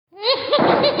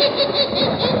The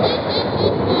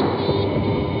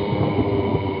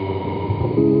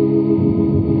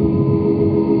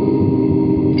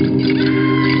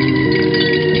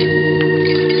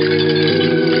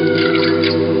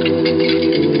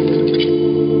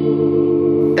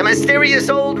Mysterious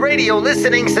Old Radio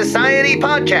Listening Society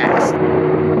podcast.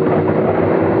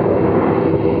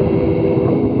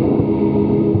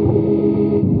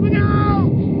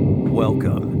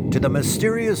 Welcome to the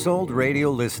Mysterious Old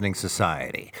Radio Listening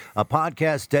Society, a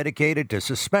podcast dedicated to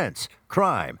suspense,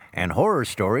 crime, and horror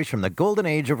stories from the golden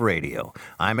age of radio.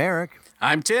 I'm Eric.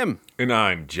 I'm Tim. And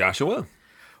I'm Joshua.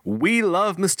 We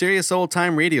love mysterious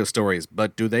old-time radio stories,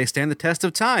 but do they stand the test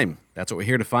of time? That's what we're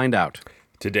here to find out.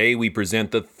 Today we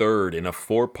present the third in a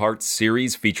four-part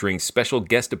series featuring special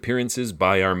guest appearances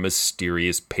by our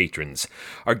mysterious patrons.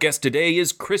 Our guest today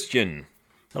is Christian.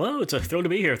 Hello, it's a thrill to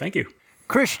be here. Thank you.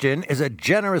 Christian is a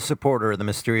generous supporter of the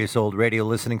Mysterious Old Radio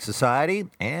Listening Society,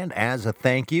 and as a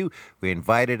thank you, we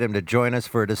invited him to join us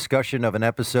for a discussion of an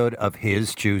episode of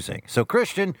his choosing. So,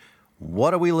 Christian,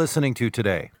 what are we listening to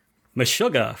today?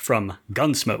 Meshough from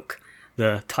Gunsmoke.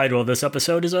 The title of this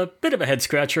episode is a bit of a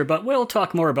head-scratcher, but we'll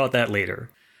talk more about that later.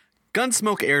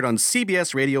 Gunsmoke aired on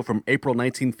CBS Radio from April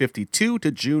 1952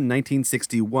 to June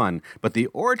 1961, but the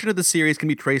origin of the series can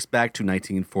be traced back to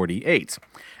 1948.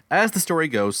 As the story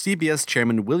goes, CBS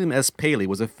chairman William S. Paley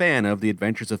was a fan of The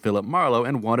Adventures of Philip Marlowe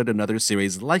and wanted another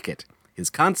series like it. His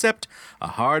concept? A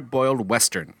hard-boiled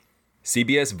Western.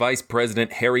 CBS Vice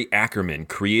President Harry Ackerman,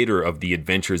 creator of The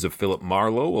Adventures of Philip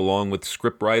Marlowe, along with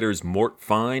scriptwriters Mort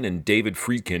Fine and David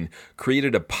Friedkin,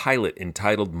 created a pilot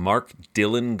entitled Mark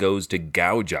Dillon Goes to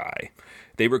Gougai.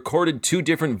 They recorded two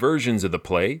different versions of the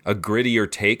play, a grittier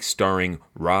take starring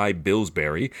Rye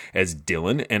Billsbury as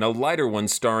Dillon and a lighter one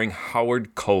starring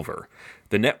Howard Culver.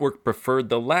 The network preferred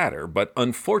the latter, but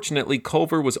unfortunately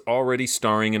Culver was already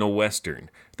starring in a Western,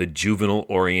 the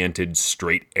juvenile-oriented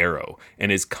Straight Arrow,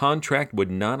 and his contract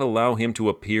would not allow him to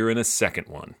appear in a second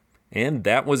one. And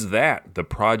that was that. The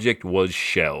project was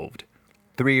shelved.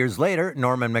 3 years later,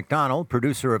 Norman Macdonald,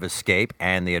 producer of Escape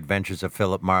and The Adventures of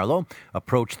Philip Marlowe,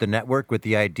 approached the network with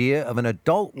the idea of an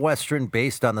adult Western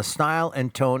based on the style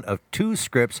and tone of two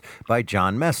scripts by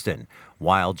John Meston,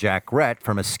 Wild Jack Rhett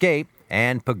from Escape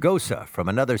and Pagosa from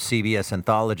another CBS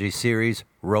anthology series,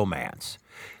 Romance.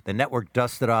 The network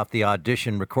dusted off the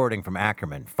audition recording from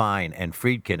Ackerman, Fine, and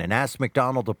Friedkin and asked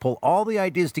Macdonald to pull all the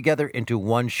ideas together into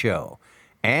one show.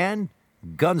 And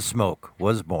Gunsmoke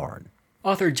was born.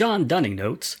 Author John Dunning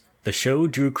notes, the show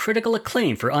drew critical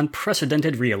acclaim for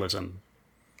unprecedented realism.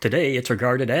 Today it's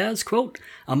regarded as, quote,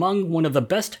 among one of the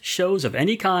best shows of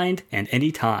any kind and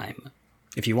any time.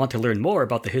 If you want to learn more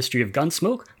about the history of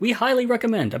Gunsmoke, we highly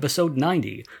recommend episode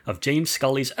 90 of James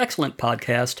Scully's excellent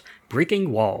podcast,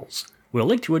 Breaking Walls. We'll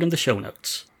link to it in the show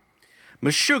notes.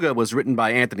 Meshough was written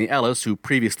by Anthony Ellis, who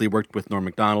previously worked with Norm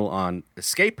Macdonald on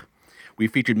Escape. We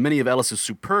featured many of Ellis's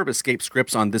superb Escape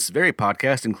scripts on this very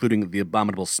podcast, including The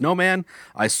Abominable Snowman,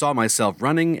 I Saw Myself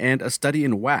Running, and A Study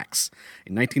in Wax.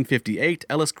 In 1958,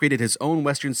 Ellis created his own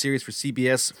Western series for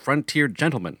CBS, Frontier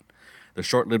Gentlemen. The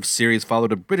short-lived series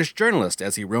followed a British journalist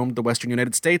as he roamed the western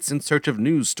United States in search of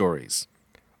news stories.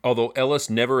 Although Ellis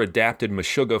never adapted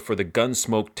Meshough for the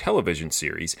Gunsmoke television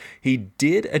series, he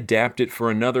did adapt it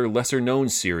for another lesser-known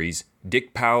series,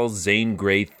 Dick Powell's Zane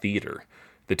Grey Theater.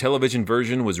 The television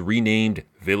version was renamed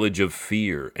Village of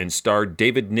Fear and starred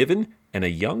David Niven and a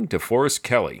young DeForest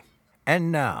Kelley.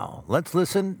 And now, let's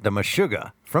listen to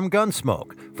Meshough from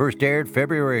Gunsmoke, first aired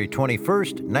February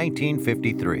 21st,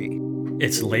 1953.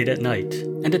 It's late at night,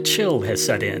 and a chill has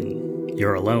set in.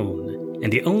 You're alone,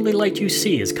 and the only light you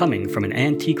see is coming from an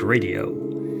antique radio.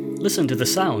 Listen to the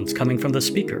sounds coming from the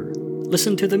speaker.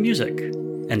 Listen to the music,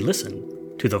 and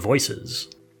listen to the voices.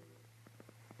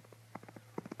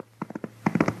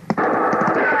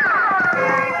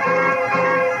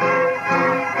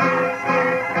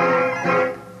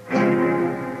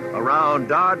 Around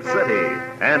Dodge City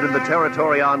and in the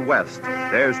territory on West,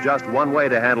 there's just one way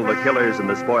to handle the killers and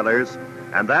the spoilers,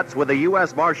 and that's with a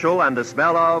U.S. Marshal and the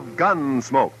smell of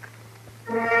Gunsmoke.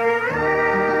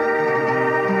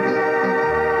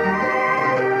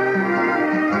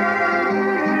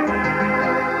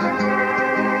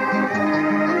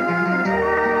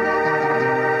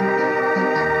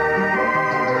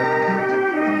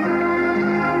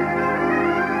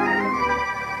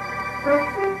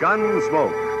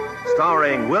 Gunsmoke,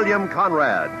 starring William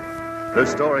Conrad. The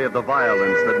story of the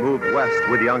violence that moved west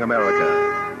with young America.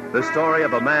 The story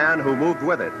of a man who moved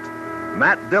with it.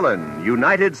 Matt Dillon,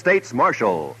 United States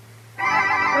Marshal.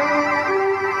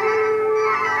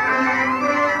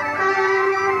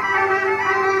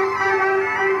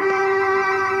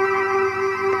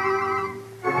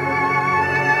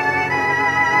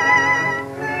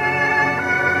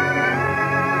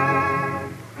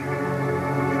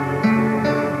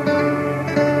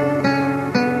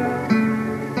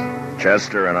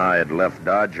 Chester and I had left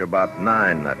Dodge about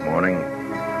 9 that morning.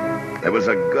 It was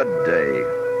a good day,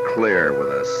 clear with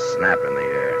a snap in the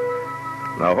air.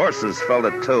 The horses felt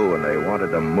it too, and they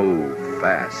wanted to move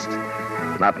fast.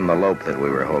 Not in the lope that we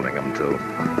were holding them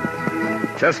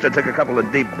to. Chester took a couple of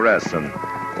deep breaths and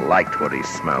liked what he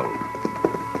smelled.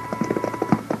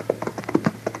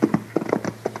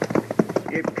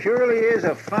 It surely is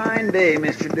a fine day,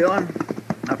 Mr. Dillon.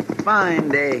 A fine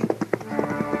day.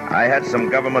 I had some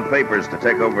government papers to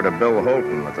take over to Bill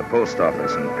Holton at the post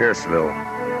office in Pierceville,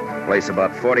 a place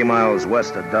about 40 miles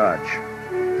west of Dodge.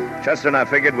 Chester and I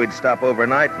figured we'd stop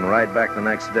overnight and ride back the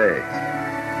next day.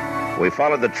 We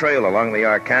followed the trail along the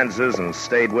Arkansas and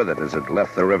stayed with it as it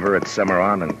left the river at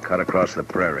Cimarron and cut across the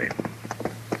prairie.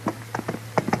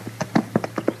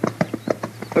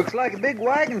 Looks like a big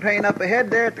wagon train up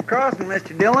ahead there at the crossing,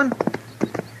 Mr. Dillon.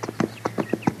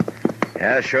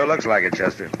 Yeah, sure looks like it,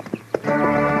 Chester.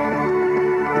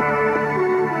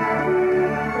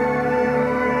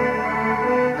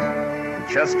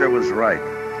 Chester was right.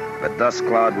 The dust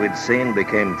cloud we'd seen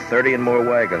became 30 and more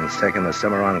wagons taking the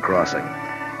Cimarron crossing.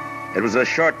 It was a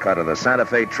shortcut of the Santa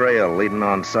Fe Trail leading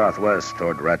on southwest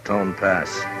toward Raton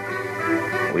Pass.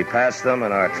 We passed them,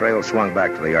 and our trail swung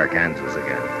back to the Arkansas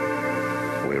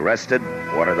again. We rested,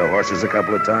 watered the horses a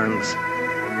couple of times,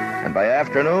 and by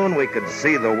afternoon we could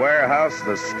see the warehouse,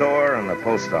 the store, and the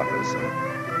post office,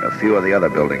 and a few of the other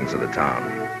buildings of the town.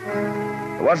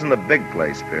 It wasn't a big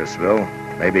place, Pierceville.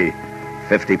 Maybe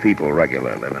 50 people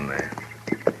regular living there.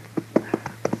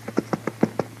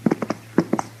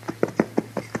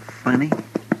 Funny.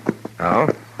 Oh?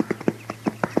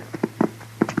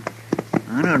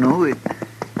 I don't know. It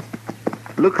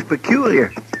looks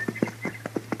peculiar.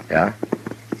 Yeah?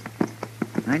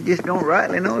 I just don't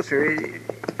rightly know, sir.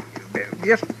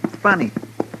 Just funny.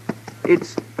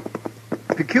 It's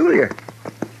peculiar.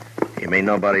 You mean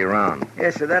nobody around?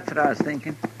 Yes, sir, that's what I was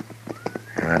thinking.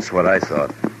 Yeah, that's what I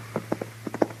thought.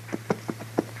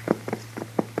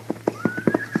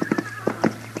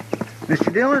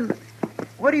 Mr. Dillon,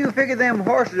 what do you figure them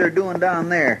horses are doing down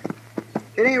there?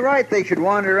 It ain't right they should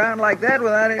wander around like that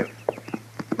without it.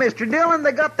 Mr. Dillon,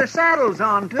 they got their saddles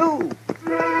on, too.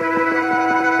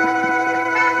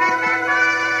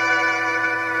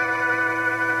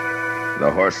 The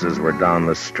horses were down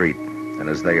the street, and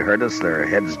as they heard us, their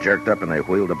heads jerked up and they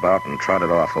wheeled about and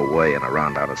trotted off away and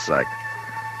around out of sight.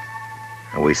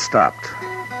 And we stopped.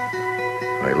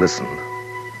 We listened.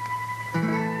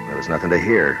 There was nothing to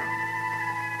hear.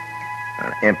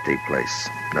 An empty place,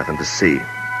 nothing to see.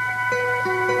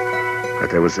 But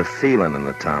there was a feeling in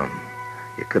the town.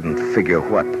 You couldn't figure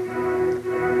what.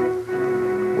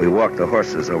 We walked the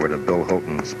horses over to Bill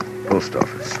Holton's post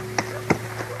office.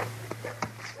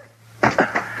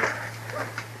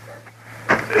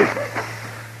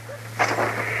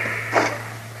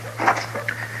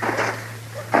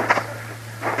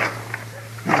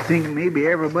 You think maybe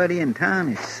everybody in town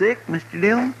is sick, Mr.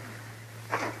 Dillon?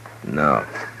 No.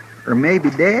 Or maybe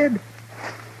dead?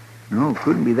 No,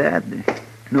 couldn't be that.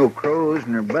 No crows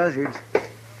nor buzzards.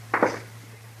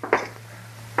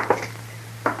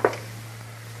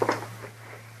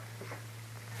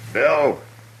 Bill!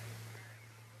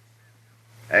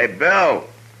 Hey, Bill!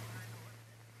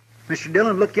 Mr.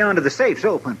 Dillon, look yonder. The safe's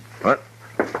open. What?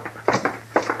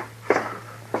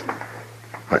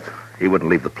 What? He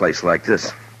wouldn't leave the place like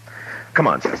this. Come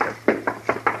on, Chester.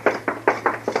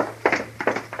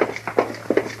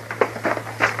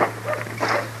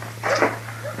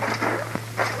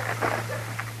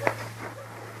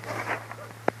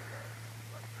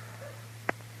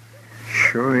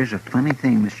 Sure is a funny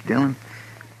thing, Mr. Dillon.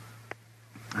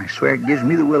 I swear it gives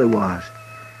me the willy-was.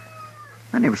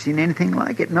 I never seen anything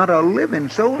like it. Not a living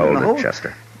soul in the Hold whole... it,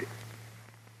 Chester.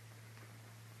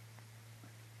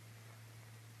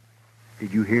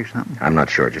 Did you hear something? I'm not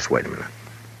sure. Just wait a minute.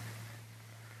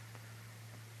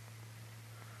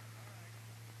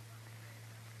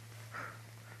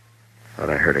 Thought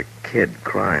I heard a kid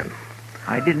crying.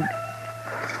 I didn't.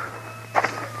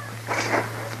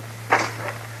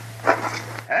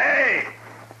 Hey!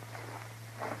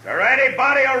 Is there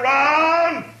anybody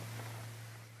around?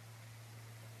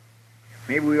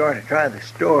 Maybe we ought to try the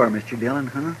store, Mr. Dillon,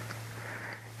 huh?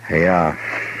 Hey,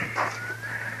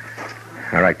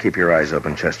 all right, keep your eyes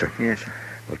open, Chester. Yes, sir.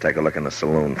 We'll take a look in the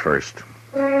saloon first.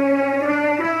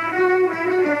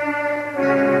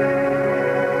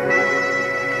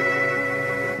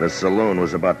 The saloon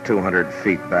was about 200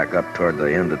 feet back up toward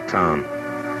the end of town.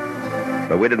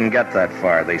 But we didn't get that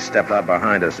far. They stepped out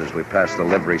behind us as we passed the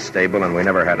livery stable, and we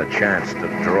never had a chance to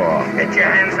draw. Get your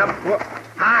hands up.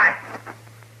 Hi.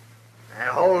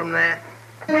 Now hold them there.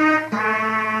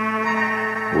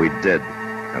 We did.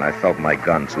 and I felt my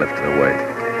guns lifted away.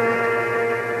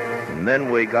 And then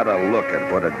we got a look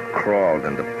at what had crawled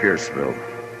into Pierceville.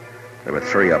 There were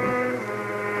 3 of them,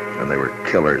 and they were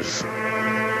killers.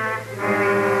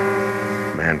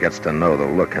 Man gets to know the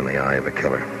look in the eye of a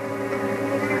killer.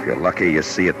 If you're lucky, you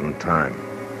see it in time.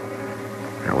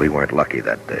 Now, we weren't lucky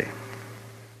that day.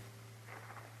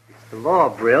 It's the law,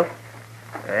 Brill.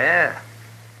 Yeah.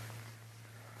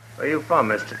 Where you from,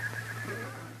 mister?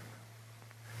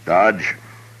 Dodge?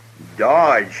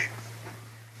 Dodge.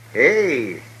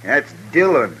 Hey, that's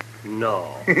Dillon.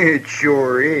 No. It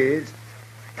sure is.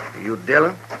 You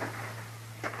Dillon?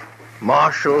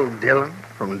 Marshal Dillon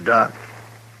from Dodge?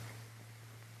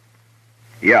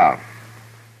 Yeah.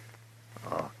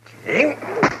 Okay.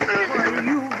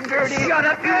 You dirty... Shut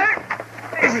up,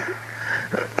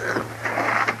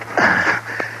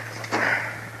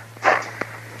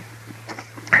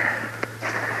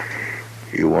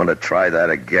 You want to try that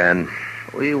again?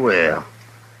 We will.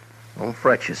 Don't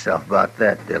fret yourself about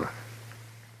that, Dillon.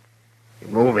 You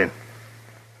move in.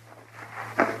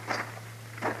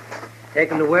 Take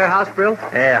him to warehouse, Brill?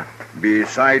 Yeah. Be a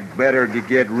sight better to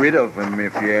get rid of him,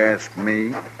 if you ask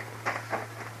me.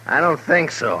 I don't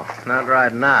think so. Not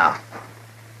right now.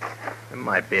 We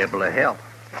might be able to help.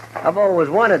 I've always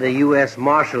wanted a U.S.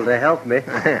 Marshal to help me.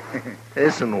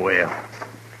 Listen, Will.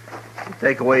 You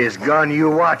take away his gun, you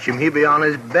watch him. He'll be on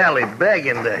his belly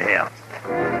begging to help.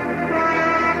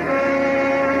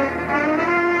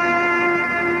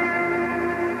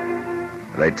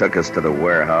 They took us to the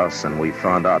warehouse, and we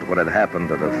found out what had happened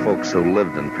to the folks who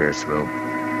lived in Pierceville.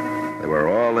 They were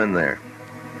all in there.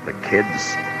 The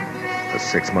kids, the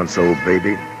 6-month-old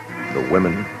baby, the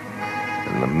women,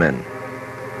 and the men.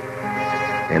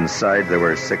 Inside, there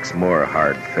were 6 more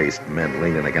hard-faced men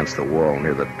leaning against the wall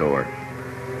near the door,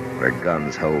 their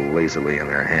guns held lazily in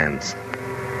their hands.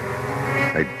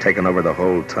 They'd taken over the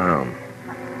whole town,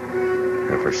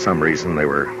 and for some reason, they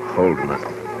were holding it.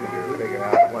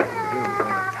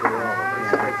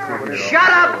 Shut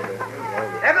up!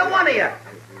 Every one of you!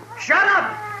 Shut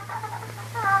up!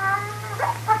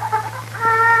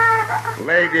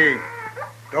 Lady,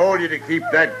 told you to keep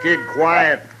that kid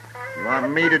quiet. You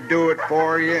want me to do it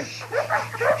for you?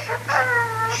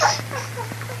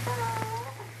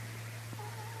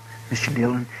 Mr.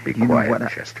 Dillon, Be you quiet, know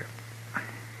what Chester.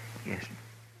 Yes.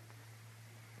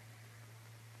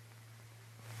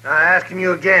 Now, asking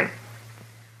you again.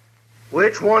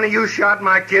 Which one of you shot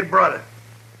my kid brother?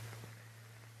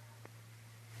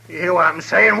 You hear what I'm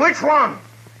saying? Which one?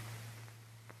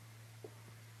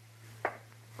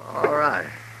 All right.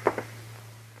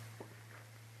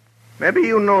 Maybe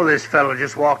you know this fellow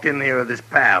just walked in here with his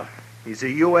pal. He's a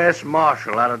U.S.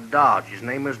 Marshal out of Dodge. His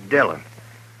name is Dillon.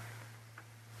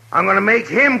 I'm going to make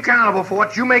him accountable for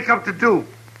what you make up to do.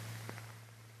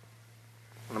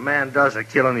 When a man does a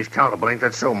killing, he's accountable. Ain't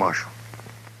that so, Marshal?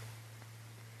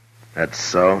 That's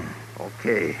so?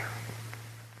 Okay.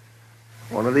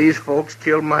 One of these folks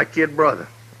killed my kid brother.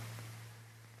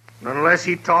 And unless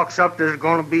he talks up, there's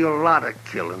going to be a lot of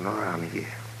killing around here.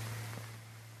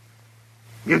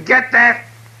 You get that?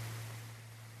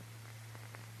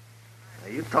 Now,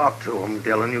 you talk to him,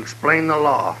 Dillon. You explain the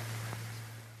law.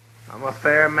 I'm a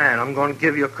fair man. I'm going to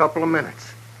give you a couple of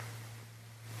minutes.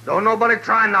 Don't nobody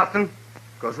try nothing,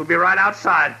 because we'll be right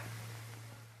outside.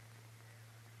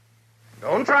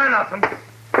 Don't try nothing.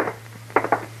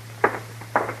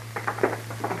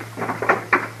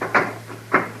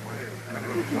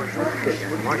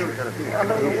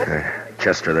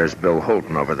 Chester, there's Bill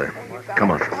Holton over there.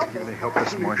 Come on. Help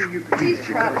us, Marshal.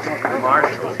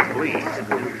 Marshal, please.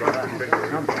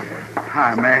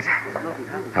 Hi, Matt.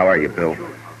 How are you, Bill?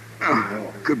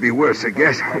 Could be worse, I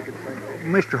guess.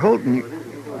 Mr. Holton,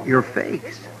 your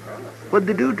face. What'd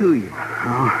they do to you?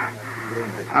 Oh,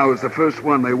 I was the first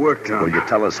one they worked on. Will you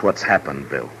tell us what's happened,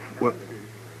 Bill? Well,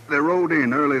 they rode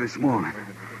in early this morning.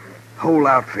 Whole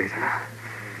outfit.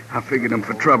 I figured them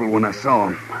for trouble when I saw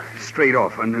them. Straight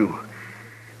off, I knew.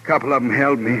 A couple of them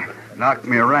held me, knocked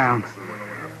me around.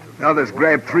 The others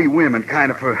grabbed 3 women,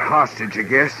 kind of for hostage, I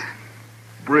guess.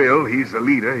 Brill, he's the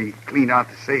leader. He cleaned out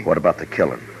the safe. What about the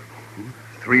killing?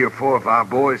 3 or 4 of our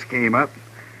boys came up,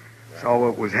 saw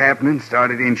what was happening,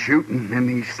 started in shooting, and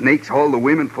these snakes hauled the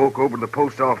women folk over to the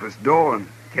post office door and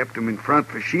kept them in front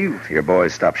for shields. Your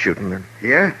boys stopped shooting then?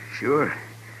 Yeah, sure.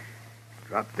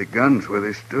 Dropped the guns where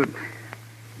they stood.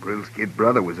 Brill's kid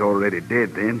brother was already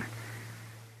dead then.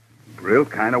 Brill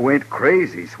kind of went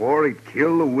crazy, swore he'd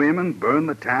kill the women, burn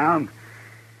the town.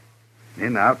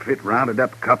 Then the outfit rounded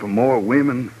up a couple more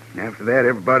women, and after that,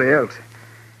 everybody else.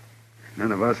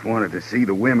 None of us wanted to see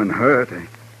the women hurt. I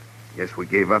guess we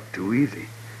gave up too easy.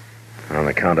 On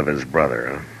account of his brother,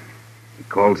 huh? He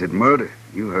calls it murder.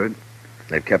 You heard.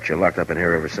 They've kept you locked up in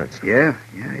here ever since. Yeah.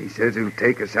 He says he'll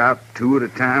take us out 2 at a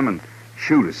time and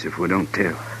shoot us if we don't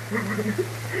tell.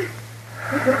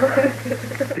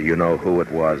 Do you know who it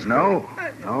was? No.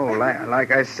 Like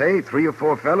I say, 3 or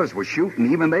 4 fellas were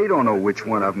shooting. Even they don't know which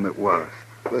one of them it was.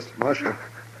 Listen, Marshal,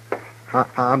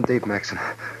 I'm Dave Maxon.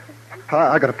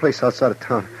 I got a place outside of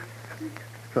town.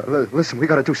 Listen, we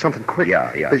got to do something quick.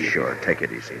 Yeah, sure. Take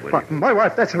it easy, will you? My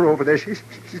wife, that's her over there. She's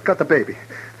got the baby.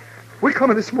 We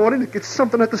come in this morning to get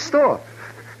something at the store.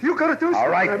 You got to do something. All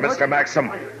right, Mr.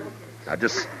 Maxim. Now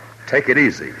just take it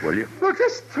easy, will you? Look,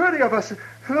 there's 30 of us.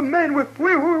 The men,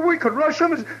 we could rush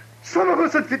them. Some of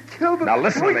us would get killed. Now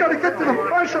listen to me. We got to get to the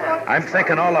marshal. I'm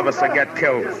thinking all of us will get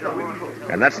killed.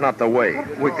 And that's not the way.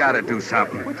 We got to do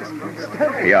something.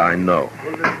 Yeah, I know.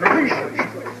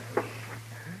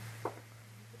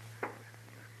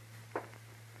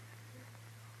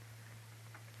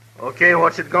 Okay,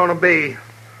 what's it gonna be?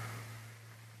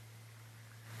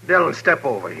 Dillon, step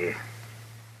over here.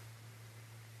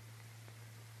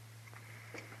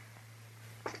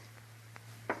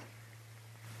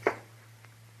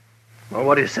 Well,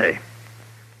 what do you say?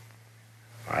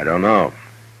 I don't know.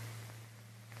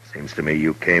 Seems to me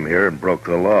you came here and broke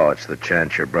the law. It's the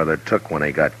chance your brother took when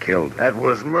he got killed. That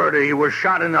was murder. He was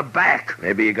shot in the back.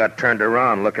 Maybe he got turned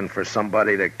around looking for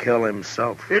somebody to kill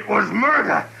himself. It was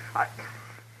murder.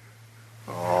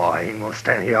 I ain't gonna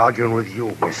stand here arguing with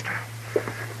you, mister.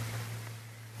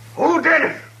 Who did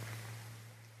it?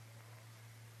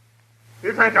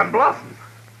 You think I'm bluffing?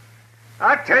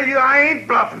 I tell you I ain't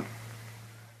bluffing.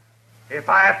 If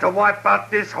I have to wipe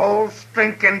out this whole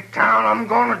stinking town, I'm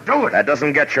gonna do it. That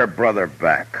doesn't get your brother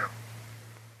back.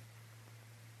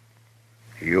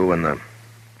 You in the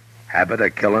habit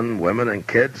of killing women and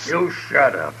kids? You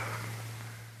shut up.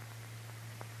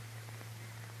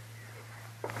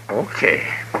 Okay.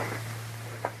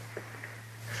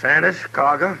 Sanders,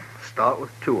 Carger, start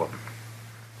with 2 of them.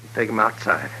 Take them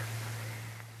outside.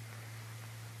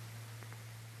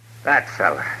 That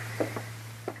fella.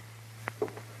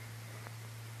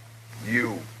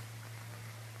 You.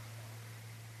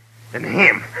 And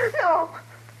him. No.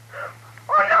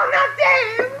 Oh, no, not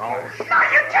Dave. Oh,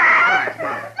 Not you, Dave.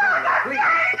 No, not Dave.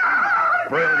 No.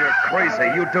 Brill, you're crazy.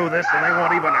 You do this and they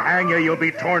won't even hang you. You'll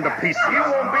be torn to pieces. You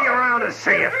won't be around to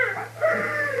see it.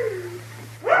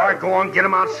 All right, go on, get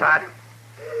him outside.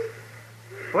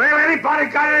 Well, anybody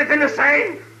got anything to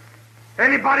say?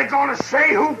 Anybody gonna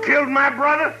say who killed my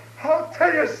brother? I'll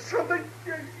tell you something,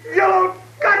 you yellow,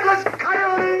 gutless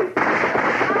coyote!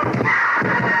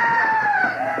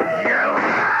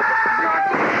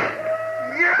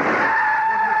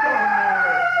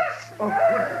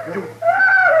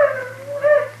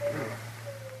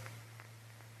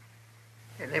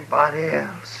 Anybody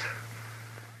else?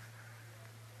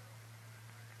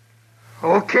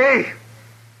 Okay.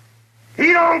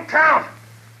 He don't count.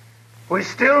 We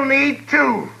still need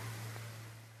 2.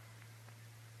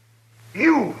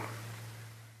 You.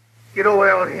 Get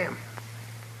away with him.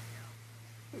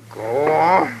 Go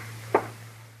on.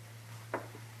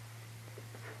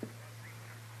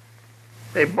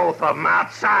 They both of them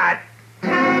outside.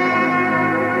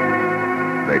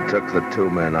 They took the 2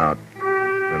 men out,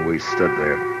 and we stood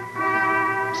there.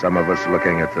 Some of us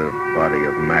looking at the body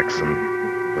of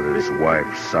Maxim with his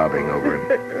wife sobbing over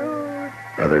him.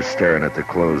 Others staring at the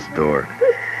closed door.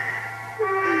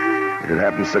 It had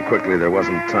happened so quickly there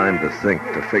wasn't time to think,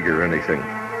 to figure anything.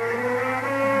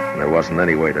 And there wasn't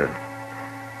any way to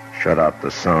shut out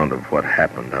the sound of what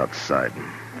happened outside.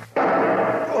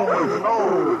 Oh,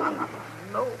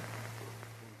 no.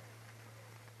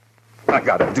 I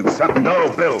gotta do something. No,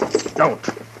 Bill, don't.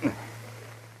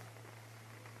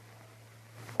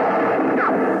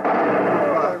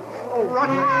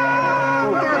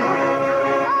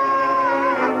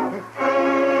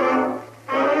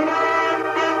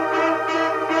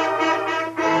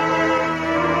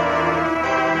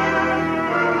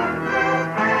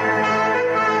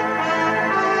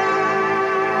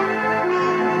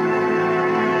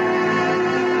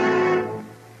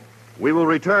 We will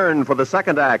return for the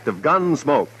second act of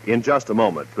Gunsmoke in just a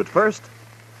moment. But first,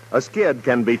 a skid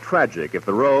can be tragic if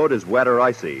the road is wet or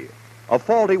icy. A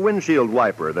faulty windshield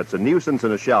wiper that's a nuisance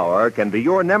in a shower can be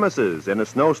your nemesis in a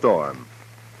snowstorm.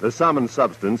 The sum and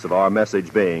substance of our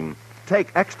message being,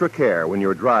 take extra care when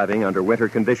you're driving under winter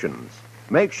conditions.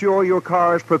 Make sure your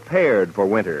car is prepared for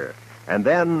winter, and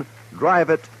then drive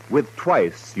it with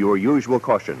twice your usual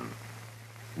caution.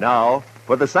 Now,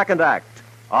 for the second act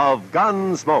of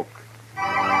Gunsmoke.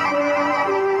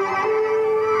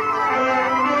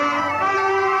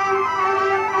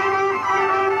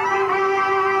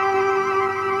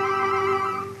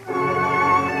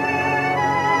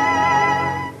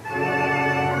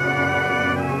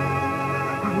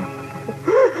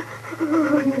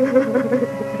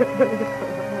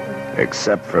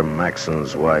 Except for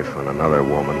Maxon's wife and another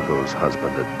woman whose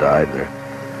husband had died,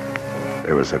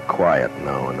 there was a quiet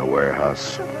now in the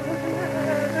warehouse.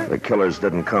 The killers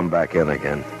didn't come back in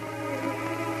again.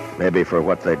 Maybe for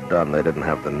what they'd done, they didn't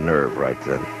have the nerve right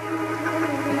then.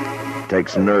 It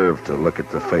takes nerve to look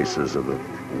at the faces of the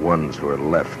ones who are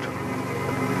left.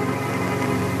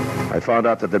 I found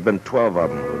out that there'd been 12 of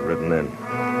them who'd ridden in.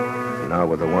 Now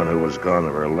with the one who was gone,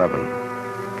 there were 11.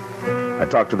 I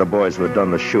talked to the boys who had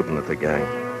done the shooting at the gang.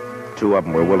 2 of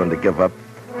them were willing to give up,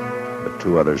 but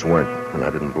 2 others weren't, and I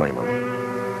didn't blame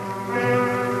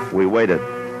them. We waited,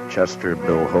 Chester,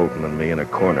 Bill Holton, and me in a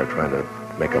corner trying to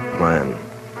make a plan.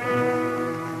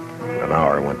 An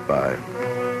hour went by.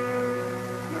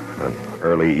 An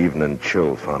early evening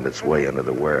chill found its way into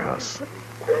the warehouse.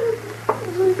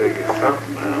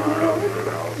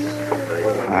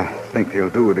 I think they'll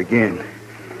do it again.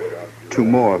 2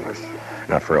 more of us.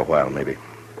 Not for a while, maybe.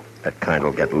 That kind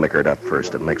will get liquored up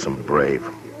first. It makes them brave.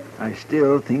 I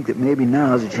still think that maybe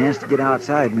now's a chance to get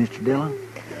outside, Mr. Dillon.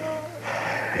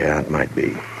 Yeah, it might be.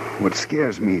 What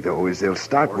scares me, though, is they'll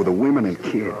start with the women and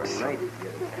kids.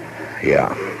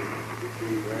 Yeah.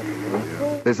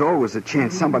 There's always a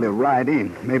chance somebody will ride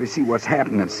in, maybe see what's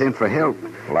happening and send for help.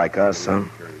 Like us, huh?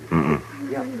 Mm-mm.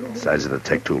 Besides, it'll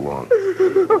take too long.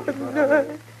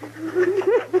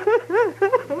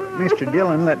 Mr.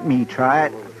 Dillon, let me try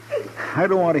it. I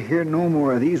don't want to hear no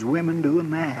more of these women doing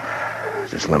that.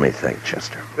 Just let me think,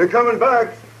 Chester. They're coming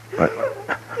back.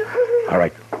 All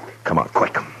right. Come on,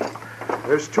 quick.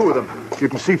 There's 2 of them. You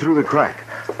can see through the crack.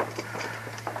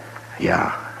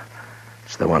 Yeah.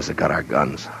 It's the ones that got our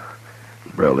guns.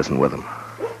 Brill isn't with them.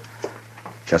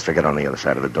 Chester, get on the other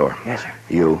side of the door. Yes, sir.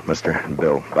 You, Mister, and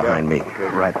Bill, behind me. Okay,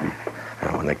 right.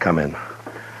 Now, when they come in,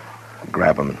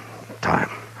 grab them in time.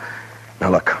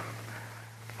 Now, look.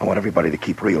 I want everybody to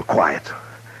keep real quiet.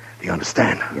 Do you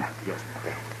understand? Yeah. Yes.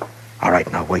 All right,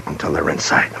 now wait until they're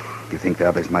inside. You think the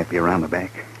others might be around the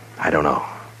back? I don't know.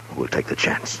 We'll take the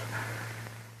chance.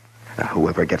 Now,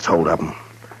 whoever gets hold of them,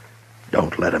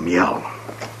 don't let them yell.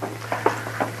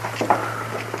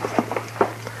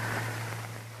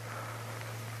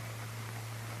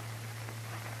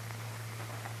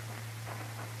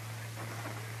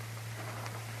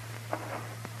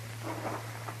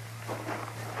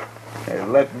 Hey,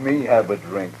 let me have a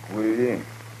drink, will you?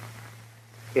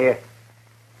 Here.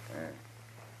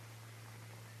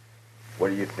 What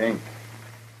do you think?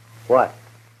 What?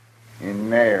 In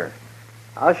there.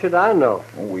 How should I know?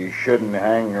 Well, we shouldn't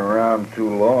hang around too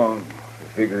long. I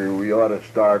figure we ought to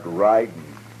start riding.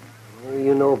 Well,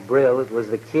 you know Brill. It was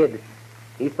the kid.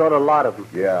 He thought a lot of them.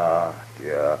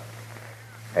 Yeah.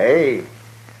 Hey,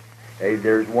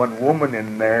 there's one woman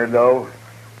in there, though.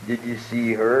 Did you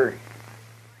see her?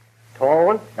 Tall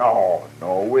one? Oh,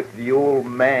 no, with the old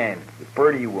man, the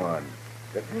pretty one,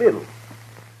 the little.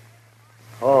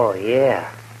 Oh, yeah.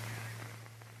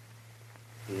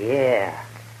 Yeah.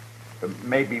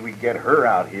 Maybe we get her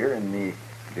out here and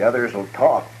the others will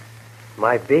talk.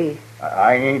 Might be.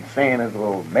 I ain't saying it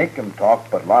will make them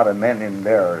talk, but a lot of men in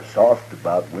there are soft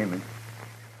about women.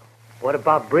 What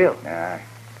about Brill? Nah,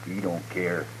 he don't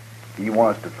care. He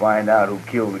wants to find out who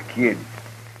killed the kid.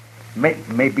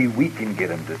 Maybe we can get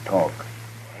him to talk.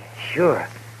 Sure.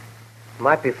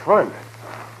 Might be fun.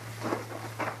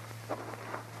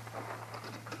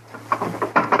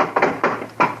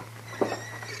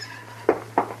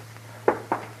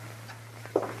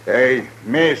 Hey,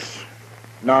 miss.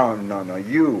 No,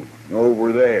 you.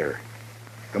 Over there.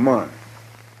 Come on.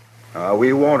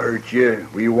 We won't hurt you.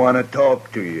 We want to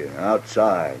talk to you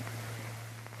outside.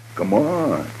 Come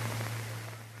on.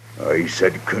 He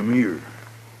said come here.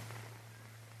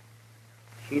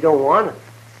 She don't want it.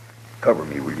 Cover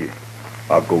me, will you?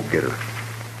 I'll go get her.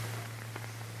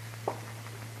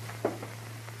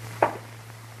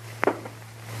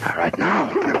 All right, now.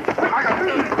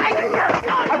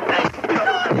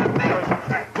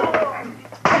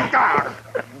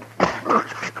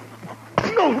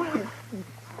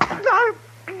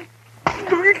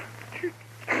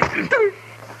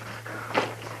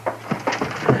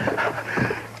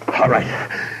 All right,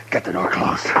 get the door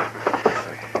closed.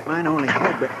 Mine only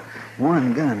had but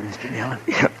one gun, Mr. Dillon.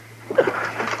 Yeah.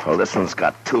 Well, this one's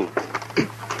got 2.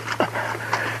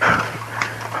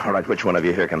 All right, which one of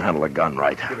you here can handle a gun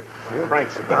right?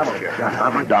 Frank's the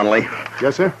best. Donnelly?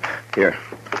 Yes, sir? Here.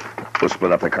 We'll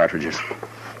split up the cartridges.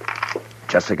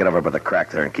 Chester, get over by the crack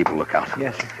there and keep a lookout.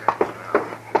 Yes, sir.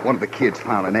 One of the kids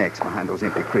found an axe behind those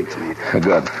empty crates, mate.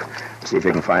 Good. See if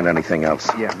you can find anything else.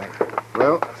 Yeah, mate.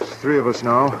 Well, it's 3 of us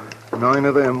now. 9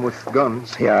 of them with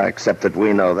guns. Yeah, except that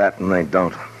we know that and they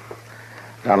don't.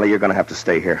 Donnelly, you're going to have to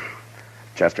stay here.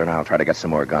 Chester and I'll try to get some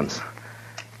more guns.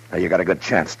 Now, you got a good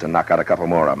chance to knock out a couple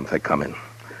more of them if they come in.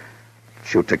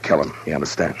 Shoot to kill them, you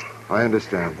understand? I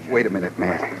understand. Wait a minute,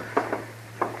 Matt.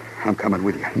 I'm coming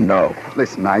with you. No.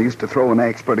 Listen, I used to throw an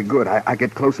axe pretty good. I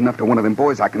get close enough to one of them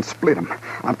boys, I can split him.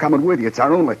 I'm coming with you. It's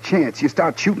our only chance. You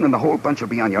start shooting and the whole bunch will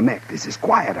be on your neck. This is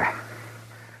quieter.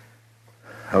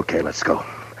 Okay, let's go.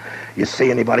 You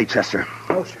see anybody, Chester?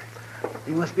 No, sir.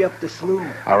 He must be up the slough.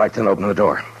 All right, then open the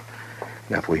door.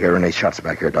 Now, if we hear any shots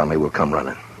back here, Donnelly, we'll come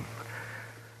running.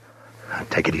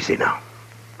 Take it easy now.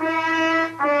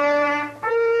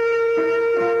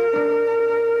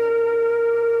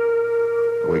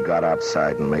 We got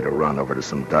outside and made a run over to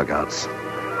some dugouts.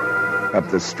 Up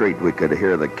the street, we could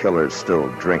hear the killers still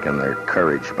drinking their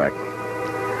courage back.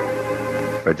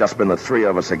 If it had just been the three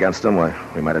of us against them,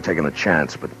 we might have taken a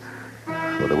chance, but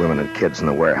with the women and kids in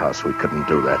the warehouse, we couldn't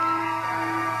do that.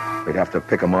 We'd have to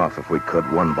pick them off if we could,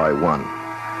 one by one.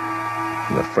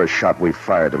 And the first shot we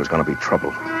fired, there was going to be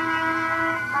trouble.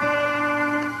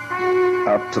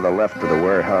 Out to the left of the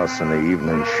warehouse in the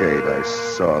evening shade, I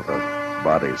saw the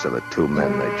bodies of the two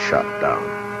men they'd shot down.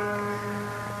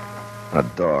 A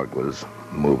dog was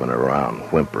moving around,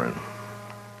 whimpering.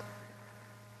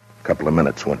 A couple of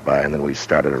minutes went by, and then we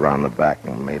started around the back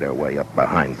and made our way up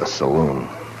behind the saloon.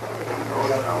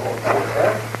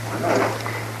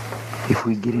 If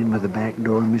we get in by the back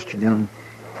door, Mr. Dillon,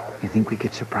 you think we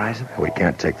could surprise them? We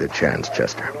can't take the chance,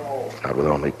 Chester. Not with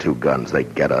only two guns. They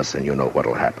get us, and you know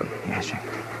what'll happen. Yes, sir.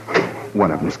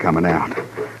 One of them's coming out.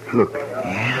 Look.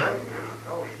 Yeah?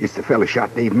 It's the fella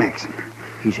shot Dave Maxon.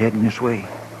 He's heading this way.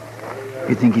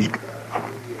 You think he's...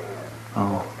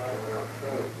 Oh.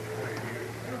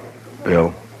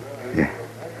 Bill? Yeah?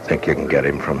 Think you can get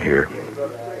him from here?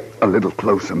 A little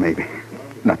closer, maybe.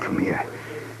 Not from here.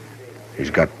 He's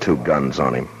got two guns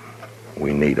on him.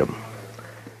 We need them.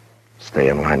 Stay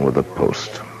in line with the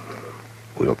post.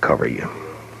 We'll cover you.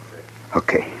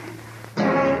 Okay.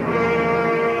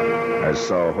 I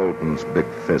saw Holton's big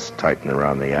fist tighten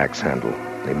around the axe handle.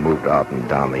 He moved out and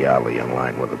down the alley in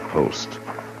line with the post.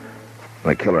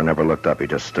 The killer never looked up. He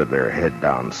just stood there, head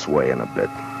down, swaying a bit.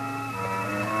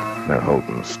 Then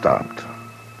Holton stopped.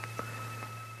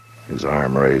 His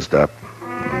arm raised up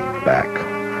and back.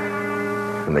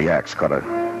 And the axe caught a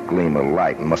gleam of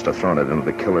light and must have thrown it into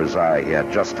the killer's eye. He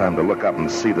had just time to look up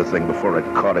and see the thing before it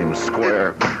caught him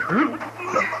square.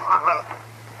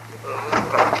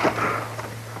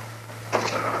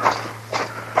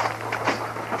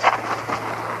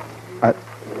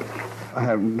 I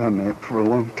haven't done that for a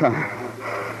long time.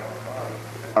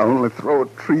 I only throw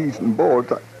at trees and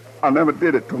boards. I never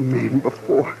did it to a man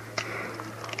before.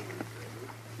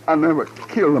 I never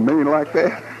killed a man like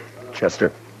that.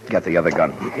 Chester, get the other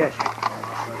gun. Yes, sir.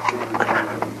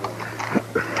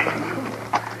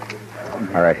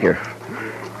 All right, here.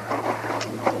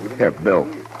 Here, Bill,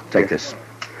 take this.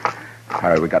 All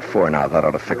right, we got 4 now. That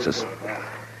ought to fix us.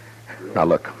 Now,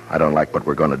 look, I don't like what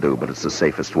we're going to do, but it's the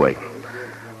safest way.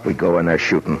 We go in there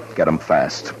shooting, get them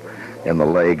fast. In the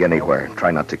leg, anywhere. Try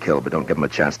not to kill, but don't give them a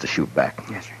chance to shoot back.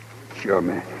 Yes, sir. Sure,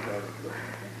 man.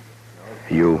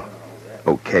 You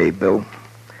okay, Bill?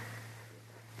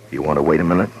 You want to wait a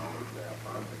minute?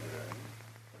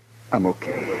 I'm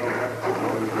okay.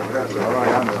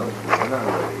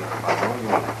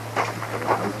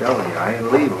 I'm telling you, I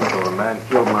ain't leaving until the man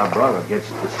killed my brother gets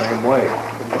it the same way.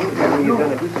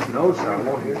 No, sir, I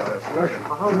won't hear that discussion.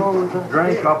 How long is that?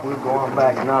 Drink up, we'll go on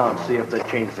back now and see if they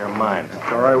change their mind.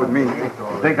 It's all right with me.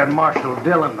 Thinking Marshal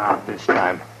Dillon out this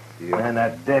time. Yeah. And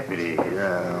that deputy.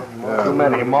 Yeah. Too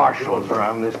many marshals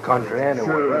around this country anyway.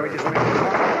 Sure.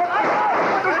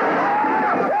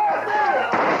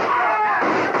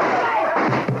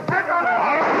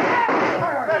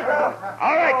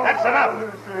 All right, that's enough.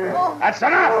 That's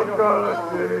enough.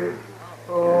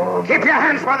 Keep your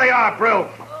hands where they are, Brill.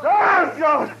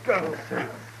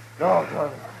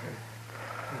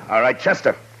 All right,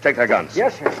 Chester, take their guns.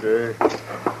 Yes, sir.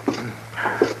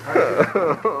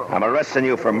 I'm arresting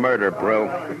you for murder, Brill.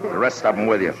 The rest of them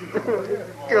with you.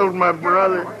 Killed my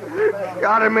brother.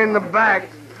 Got him in the back.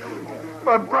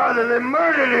 My brother, they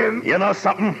murdered him. You know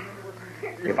something?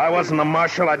 If I wasn't a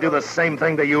marshal, I'd do the same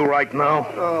thing to you right now.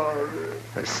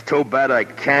 It's too bad I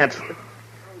can't.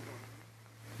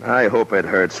 I hope it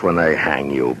hurts when they hang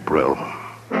you, Brill.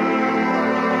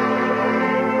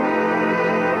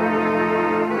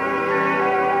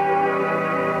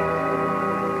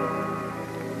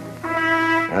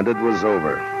 And it was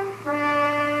over.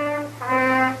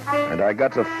 And I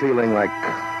got the feeling like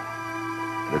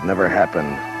it never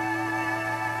happened,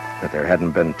 that there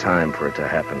hadn't been time for it to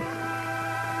happen.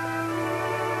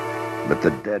 But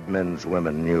the dead men's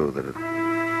women knew that it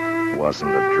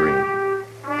wasn't a dream.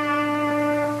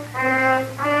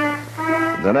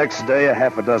 The next day, a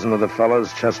half a dozen of the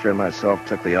fellows, Chester and myself,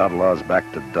 took the outlaws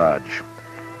back to Dodge.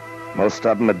 Most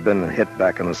of them had been hit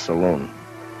back in the saloon.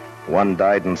 One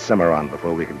died in Cimarron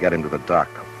before we could get him to the dock.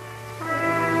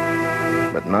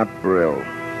 But not Brill.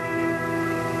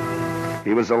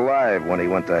 He was alive when he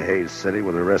went to Hayes City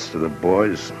with the rest of the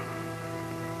boys.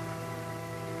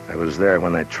 I was there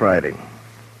when they tried him.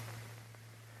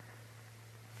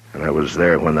 And I was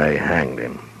there when they hanged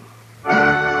him.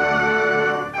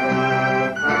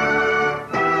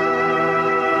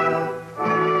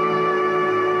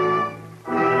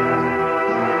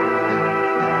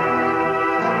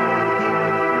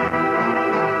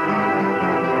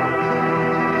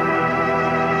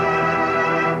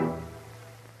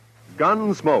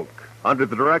 Gunsmoke, under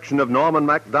the direction of Norman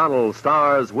Macdonald,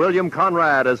 stars William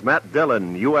Conrad as Matt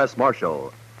Dillon, U.S.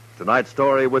 Marshal. Tonight's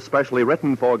story was specially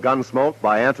written for Gunsmoke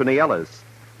by Anthony Ellis,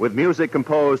 with music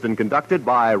composed and conducted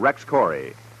by Rex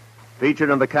Corey.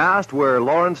 Featured in the cast were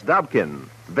Lawrence Dobkin,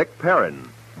 Vic Perrin,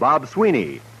 Bob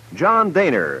Sweeney, John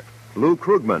Daner, Lou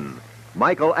Krugman,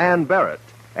 Michael Ann Barrett,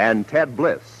 and Ted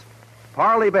Bliss.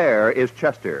 Parley Bear is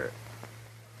Chester.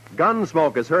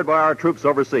 Gunsmoke is heard by our troops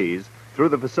overseas through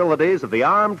the facilities of the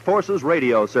Armed Forces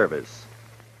Radio Service.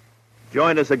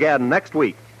 Join us again next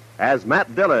week as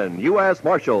Matt Dillon, U.S.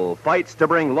 Marshal, fights to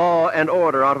bring law and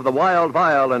order out of the wild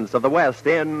violence of the West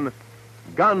in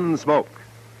Gunsmoke.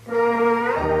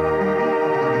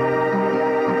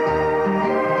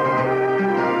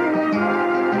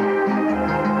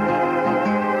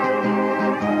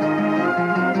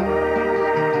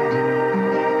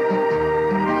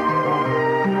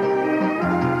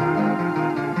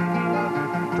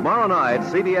 Tomorrow night,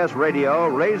 CBS Radio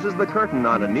raises the curtain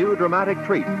on a new dramatic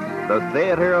treat, the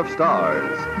Theater of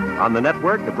Stars, on the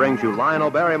network that brings you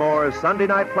Lionel Barrymore's Sunday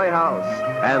Night Playhouse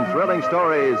and thrilling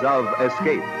stories of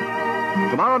escape.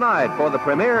 Tomorrow night, for the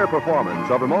premiere performance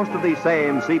over most of these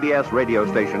same CBS radio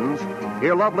stations,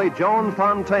 hear lovely Joan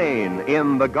Fontaine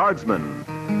in The Guardsman.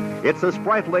 It's a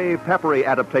sprightly, peppery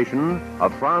adaptation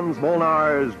of Franz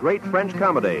Molnar's great French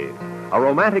comedy, a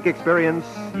romantic experience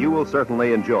you will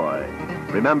certainly enjoy.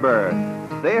 Remember,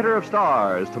 Theater of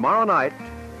Stars, tomorrow night,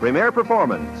 premiere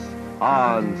performance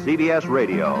on CBS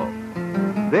Radio.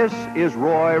 This is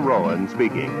Roy Rowan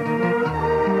speaking.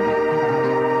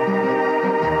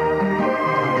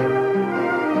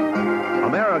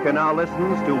 America now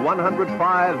listens to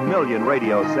 105 million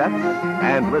radio sets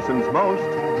and listens most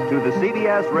to the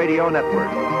CBS Radio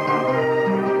Network.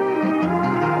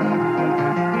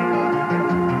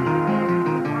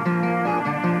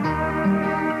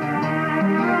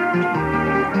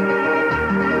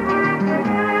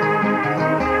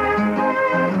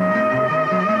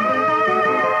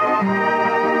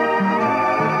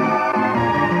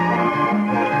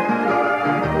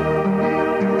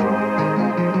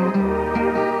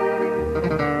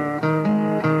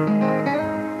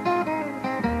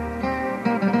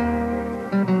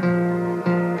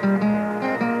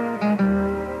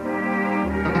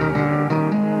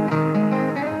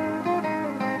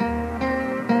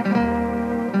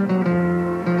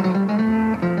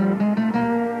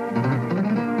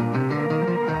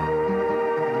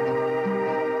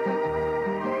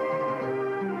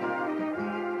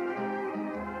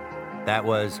 That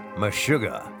was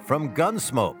Meshougah from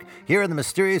Gunsmoke, here in the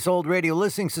Mysterious Old Radio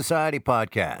Listening Society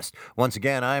podcast. Once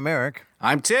again, I'm Eric.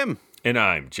 I'm Tim. And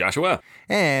I'm Joshua.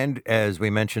 And as we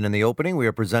mentioned in the opening, we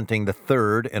are presenting the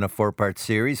third in a four-part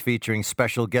series featuring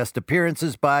special guest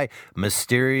appearances by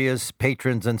mysterious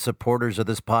patrons and supporters of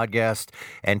this podcast.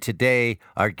 And today,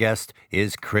 our guest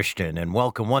is Christian. And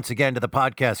welcome once again to the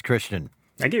podcast, Christian.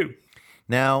 Thank you.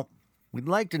 Now, we'd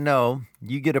like to know,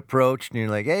 you get approached and you're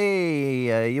like,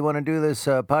 hey, you want to do this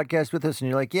podcast with us? And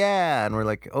you're like, yeah. And we're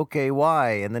like, okay, why?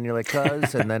 And then you're like,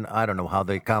 cuz. And then I don't know how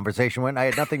the conversation went. I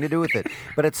had nothing to do with it.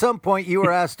 But at some point you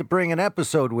were asked to bring an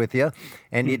episode with you,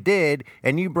 and you did,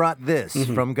 and you brought this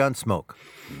from Gunsmoke.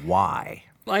 Why?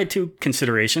 I had two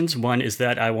considerations. One is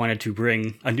that I wanted to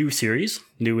bring a new series.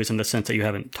 New is in the sense that you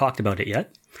haven't talked about it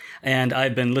yet. And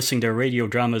I've been listening to radio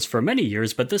dramas for many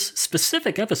years, but this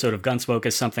specific episode of Gunsmoke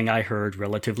is something I heard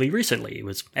relatively recently. It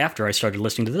was after I started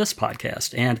listening to this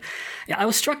podcast. And I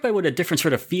was struck by what a different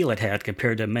sort of feel it had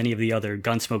compared to many of the other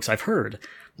Gunsmokes I've heard.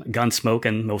 Gunsmoke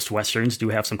and most Westerns do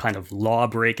have some kind of law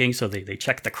breaking, so they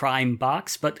check the crime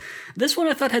box. But this one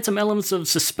I thought had some elements of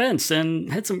suspense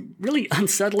and had some really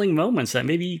unsettling moments that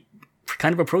maybe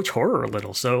kind of approach horror a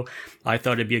little. So I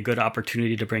thought it'd be a good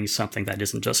opportunity to bring something that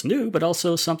isn't just new, but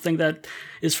also something that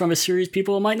is from a series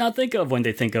people might not think of when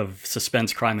they think of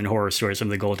suspense, crime, and horror stories from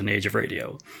the golden age of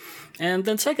radio. And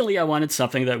then secondly, I wanted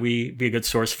something that would be a good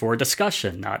source for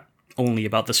discussion, not only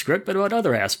about the script, but about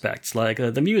other aspects, like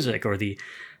the music or the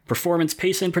performance,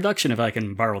 pace, and production, if I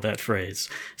can borrow that phrase.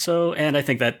 So, and I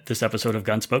think that this episode of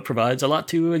Gunsmoke provides a lot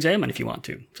to examine if you want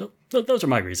to. So those are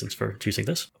my reasons for choosing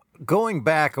this. Going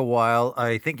back a while,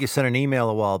 I think you sent an email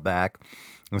a while back,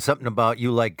 and something about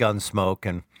you like Gunsmoke,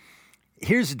 and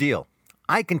here's the deal.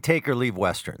 I can take or leave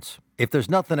Westerns. If there's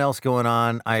nothing else going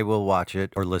on, I will watch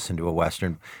it or listen to a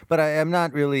Western. But I am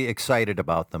not really excited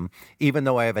about them, even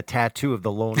though I have a tattoo of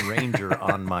the Lone Ranger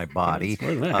on my body.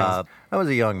 I was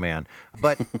a young man.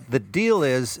 But the deal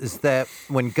is that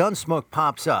when Gunsmoke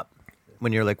pops up,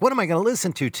 when you're like, what am I going to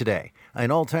listen to today on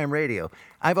old-time radio?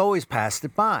 I've always passed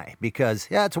it by because,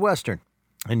 yeah, it's a Western.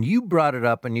 And you brought it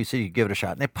up and you said you'd give it a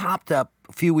shot. And it popped up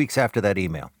a few weeks after that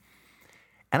email.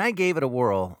 And I gave it a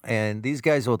whirl, and these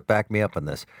guys will back me up on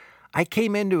this. I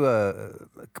came into a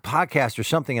podcast or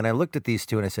something, and I looked at these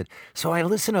two, and I said, so I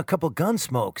listened to a couple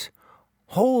Gunsmokes.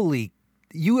 Holy,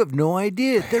 you have no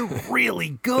idea. They're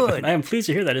really good. I am pleased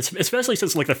to hear that, especially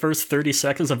since like the first 30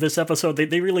 seconds of this episode,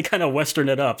 they really kind of Western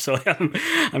it up. So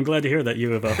I'm glad to hear that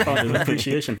you have found an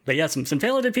appreciation. But yeah, some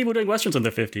talented people doing Westerns in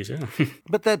the 50s, yeah.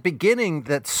 But that beginning,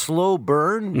 that slow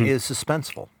burn is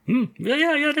suspenseful.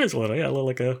 Yeah, it is a little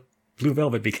like a Blue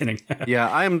Velvet beginning. Yeah,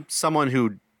 I am someone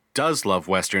who does love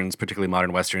Westerns, particularly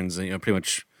modern Westerns, pretty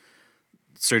much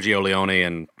Sergio Leone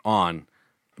and on.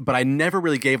 But I never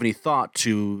really gave any thought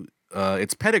to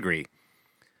its pedigree.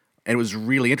 And it was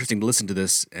really interesting to listen to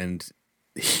this and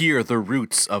hear the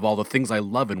roots of all the things I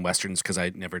love in Westerns, because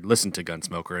I never listened to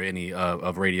Gunsmoke or any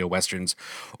of radio Westerns,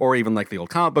 or even like the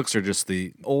old comic books or just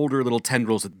the older little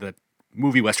tendrils that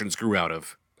movie Westerns grew out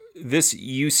of. This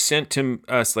you sent to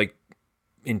us like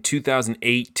in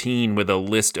 2018 with a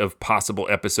list of possible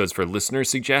episodes for listener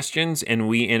suggestions, and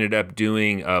we ended up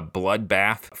doing a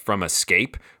Bloodbath from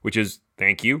Escape, which is,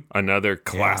 thank you, another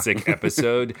classic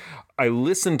episode. I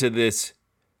listened to this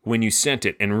when you sent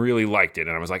it and really liked it,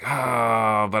 and I was like, but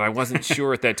I wasn't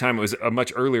sure at that time. It was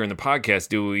much earlier in the podcast.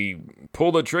 Do we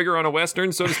pull the trigger on a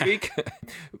Western, so to speak?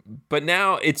 But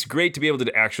now it's great to be able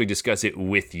to actually discuss it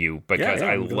with you, because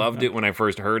I loved it when I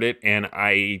first heard it, and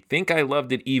I think I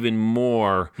loved it even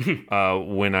more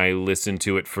when I listened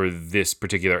to it for this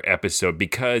particular episode,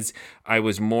 because I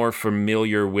was more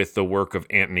familiar with the work of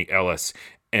Anthony Ellis,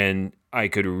 and I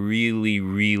could really,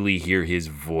 really hear his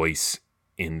voice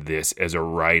in this as a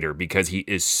writer, because he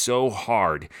is so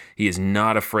hard. He is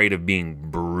not afraid of being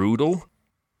brutal,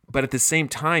 but at the same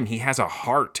time, he has a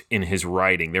heart in his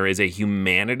writing. There is a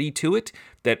humanity to it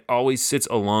that always sits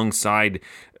alongside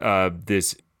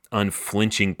this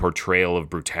unflinching portrayal of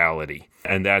brutality.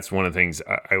 And that's one of the things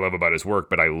I love about his work,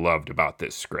 but I loved about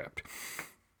this script.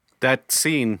 That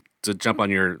scene, to jump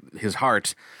on his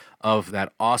heart, of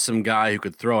that awesome guy who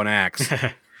could throw an axe.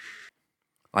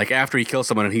 Like after he kills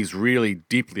someone and he's really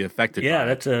deeply affected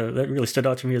by it. That really stood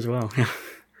out to me as well.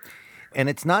 And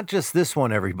it's not just this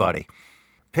one, everybody.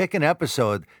 Pick an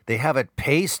episode. They have a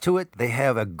pace to it. They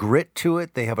have a grit to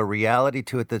it. They have a reality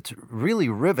to it that's really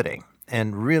riveting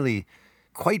and really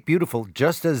quite beautiful,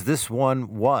 just as this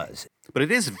one was. But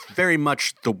it is very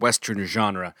much the Western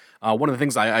genre. One of the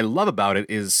things I love about it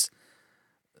is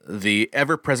the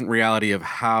ever-present reality of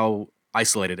how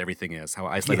isolated everything is, how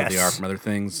isolated they are from other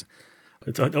things.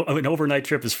 An overnight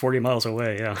trip is 40 miles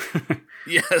away, yeah.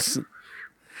 Yes.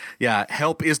 Yeah,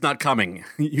 help is not coming.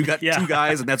 You got two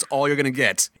guys, and that's all you're going to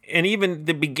get. And even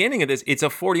the beginning of this, it's a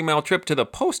 40-mile trip to the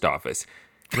post office.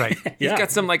 Right. He's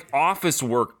got some like office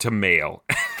work to mail.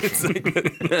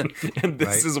 And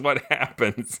this is what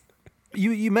happens.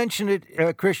 You mentioned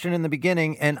it, Christian, in the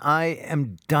beginning, and I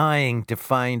am dying to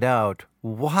find out,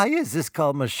 why is this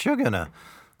called Meshougah?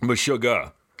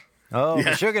 Meshougah. Oh,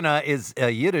 Meshougah is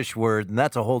a Yiddish word, and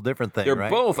that's a whole different thing, They're right?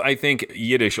 both, I think,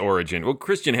 Yiddish origin. Well,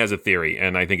 Christian has a theory,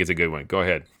 and I think it's a good one. Go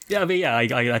ahead. Yeah,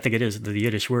 I think it is the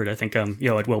Yiddish word. I think, at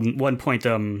one point,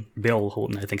 Bill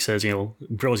Holton, I think, says,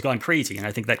 bro's gone crazy. And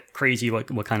I think that crazy,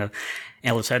 what kind of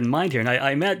Alice had in mind here. And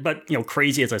I imagine, but,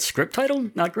 crazy as a script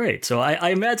title, not great. So I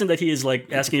imagine that he is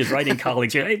like asking his writing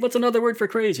colleagues, hey, what's another word for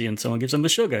crazy? And someone gives him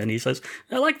Meshougah. And he says,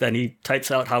 I like that. And he types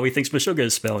out how he thinks Meshougah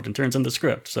is spelled and turns in the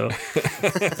script. So,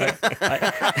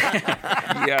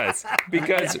 yes,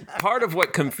 because part of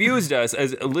what confused us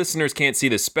as listeners can't see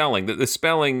the spelling, that the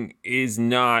spelling is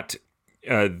not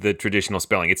the traditional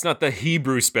spelling. It's not the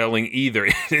Hebrew spelling either.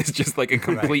 It's just like a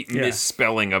complete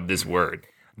misspelling of this word.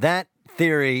 That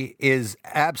theory is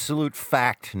absolute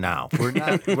fact now.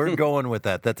 We're going with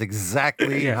that. That's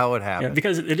exactly how it happened. Yeah,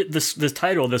 because this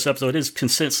title of this episode is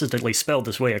consistently spelled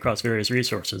this way across various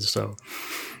resources. So,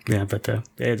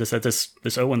 just had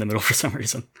this O in the middle for some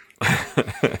reason.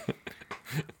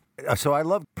 So I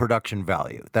love production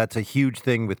value. That's a huge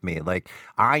thing with me. Like,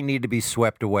 I need to be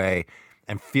swept away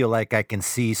and feel like I can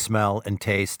see, smell, and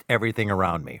taste everything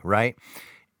around me, right?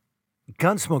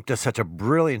 Gunsmoke does such a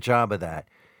brilliant job of that.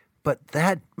 But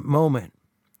that moment,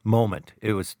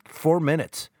 it was 4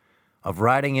 minutes of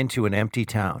riding into an empty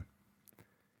town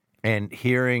and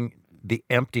hearing the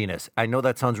emptiness. I know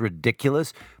that sounds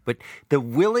ridiculous, but the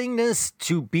willingness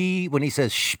to be, when he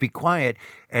says, shh, be quiet,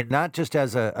 and not just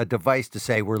as a device to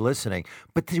say we're listening,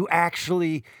 but to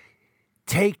actually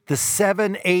take the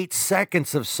 7-8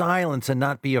 seconds of silence and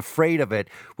not be afraid of it,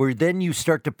 where then you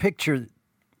start to picture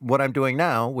what I'm doing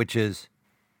now, which is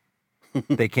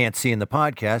they can't see in the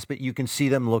podcast, but you can see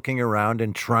them looking around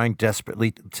and trying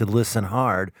desperately to listen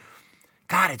hard.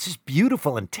 God, it's just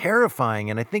beautiful and terrifying.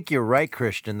 And I think you're right,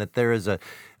 Christian, that there is a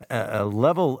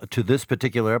level to this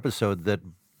particular episode that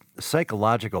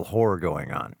psychological horror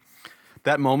going on.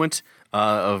 That moment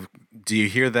of, do you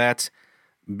hear that?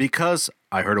 Because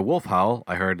I heard a wolf howl,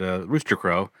 I heard a rooster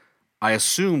crow, I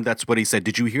assumed that's what he said.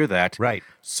 Did you hear that? Right.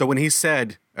 So when he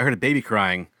said, I heard a baby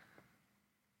crying,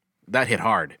 that hit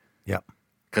hard. Yep.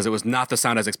 Because it was not the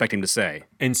sound I was expecting him to say.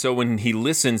 And so when he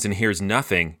listens and hears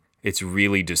nothing, it's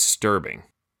really disturbing.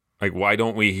 Like, why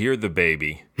don't we hear the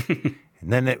baby?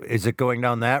 And then is it going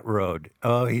down that road?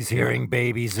 Oh, he's hearing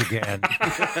babies again.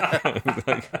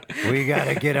 We got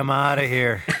to get him out of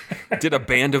here. Did a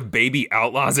band of baby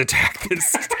outlaws attack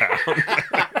this town?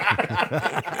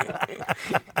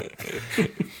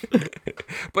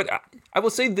 But I will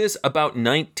say this about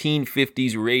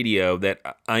 1950s radio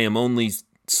that I am only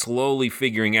slowly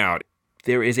figuring out.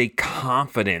 There is a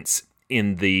confidence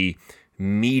in the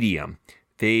medium.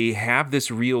 They have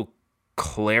this real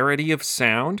clarity of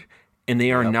sound, and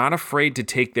they are not afraid to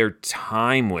take their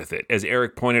time with it. As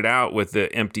Eric pointed out with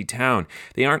the empty town,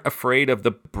 they aren't afraid of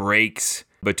the breaks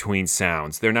between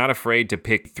sounds. They're not afraid to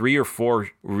pick 3 or 4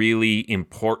 really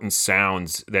important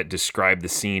sounds that describe the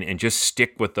scene and just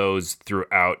stick with those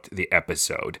throughout the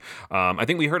episode. I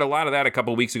think we heard a lot of that a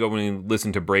couple of weeks ago when we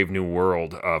listened to Brave New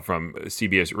World from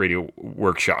CBS Radio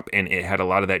Workshop, and it had a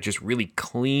lot of that just really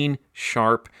clean,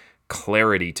 sharp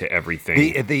clarity to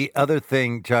everything. The other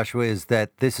thing, Joshua, is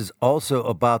that this is also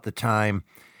about the time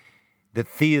that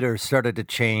theater started to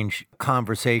change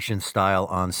conversation style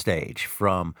on stage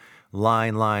from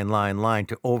line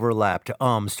to overlap to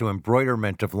ums to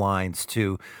embroiderment of lines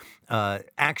to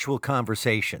actual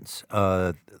conversations.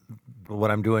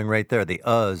 What I'm doing right there, the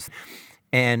uhs.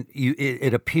 And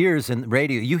it appears in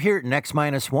radio. You hear it in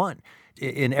X-1.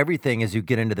 In everything as you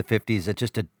get into the 50s, it's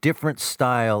just a different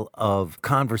style of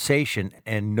conversation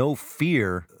and no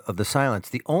fear of the silence.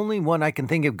 The only one I can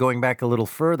think of going back a little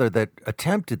further that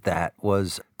attempted that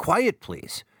was Quiet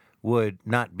Please. Would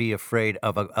not be afraid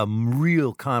of a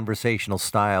real conversational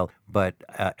style, but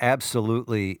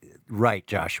absolutely right,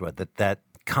 Joshua, that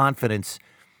confidence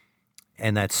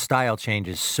and that style change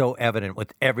is so evident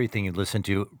with everything you listen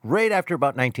to right after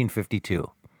about 1952.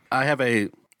 I have a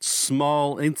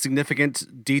small,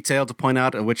 insignificant detail to point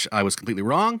out, of which I was completely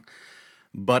wrong,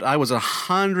 but I was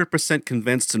 100%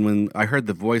 convinced, and when I heard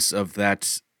the voice of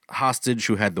that hostage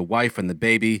who had the wife and the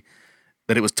baby,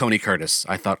 that it was Tony Curtis.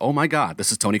 I thought, oh my God,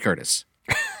 this is Tony Curtis.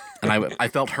 And I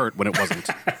felt hurt when it wasn't.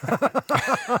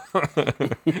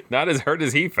 Not as hurt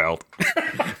as he felt.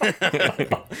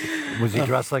 Was he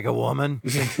dressed like a woman?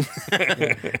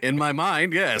 In my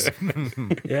mind, yes.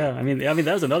 Yeah, I mean,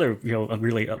 that was another,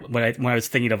 really, when I was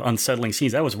thinking of unsettling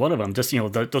scenes, that was one of them. Just,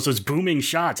 those booming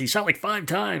shots. He shot like 5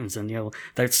 times, and,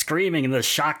 that screaming and the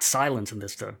shocked silence and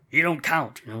this, you don't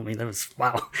count. I mean, that was,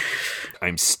 wow.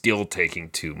 I'm still taking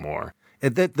 2 more.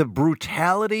 That the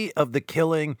brutality of the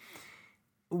killing,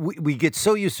 we get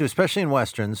so used to, especially in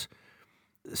Westerns,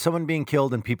 someone being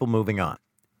killed and people moving on.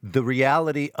 The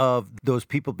reality of those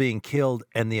people being killed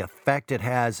and the effect it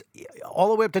has all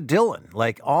the way up to Dylan.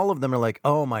 Like, all of them are like,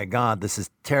 oh my God, this is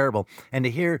terrible. And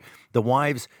to hear the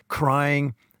wives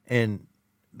crying and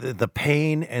the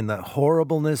pain and the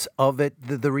horribleness of it,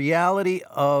 the reality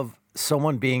of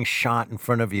someone being shot in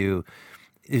front of you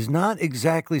is not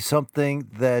exactly something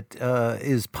that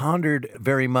is pondered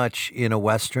very much in a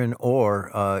Western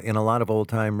or in a lot of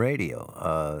old-time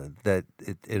radio, that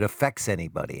it affects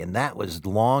anybody. And that was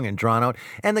long and drawn out.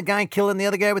 And the guy killing the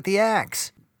other guy with the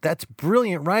axe. That's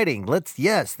brilliant writing.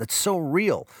 That's so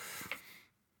real.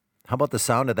 How about the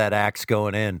sound of that axe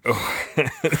going in?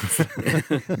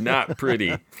 Not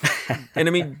pretty. And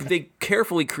I mean, they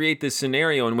carefully create this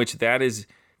scenario in which that is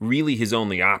really his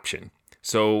only option.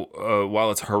 So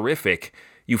while it's horrific,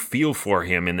 you feel for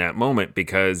him in that moment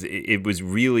because it was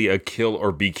really a kill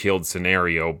or be killed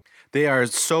scenario. They are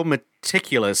so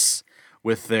meticulous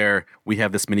with their, we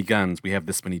have this many guns, we have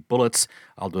this many bullets,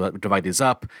 I'll divide these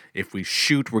up. If we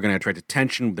shoot, we're going to attract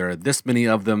attention. There are this many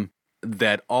of them.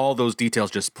 That all those details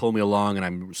just pull me along, and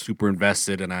I'm super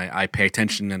invested, and I pay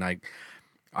attention, and I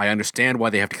understand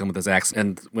why they have to come with those acts.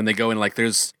 And when they go in, like,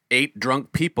 there's 8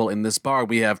 drunk people in this bar,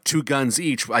 we have 2 guns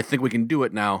each, I think we can do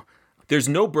it now. There's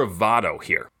no bravado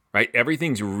here, right?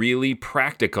 Everything's really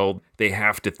practical. They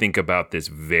have to think about this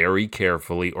very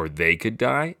carefully, or they could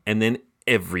die, and then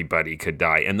everybody could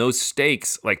die. And those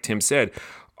stakes, like Tim said,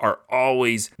 are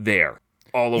always there,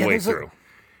 all the way through.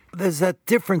 There's that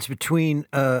difference between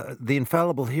the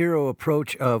infallible hero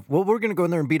approach of, well, we're going to go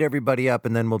in there and beat everybody up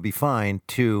and then we'll be fine,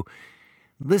 to,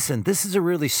 listen, this is a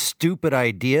really stupid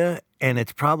idea and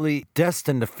it's probably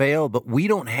destined to fail, but we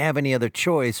don't have any other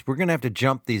choice. We're going to have to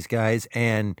jump these guys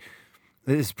and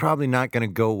this is probably not going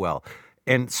to go well.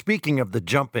 And speaking of the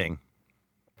jumping,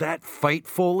 that fight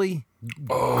Foley,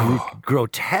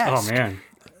 grotesque. Oh, man.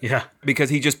 Yeah.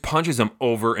 Because he just punches them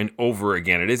over and over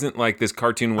again. It isn't like this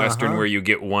cartoon Western where you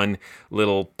get one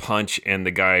little punch and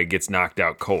the guy gets knocked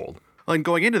out cold. Well, and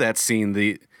going into that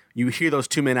scene, you hear those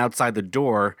 2 men outside the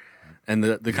door, and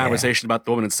the conversation about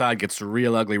the woman inside gets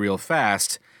real ugly real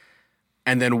fast.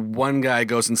 And then one guy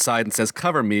goes inside and says,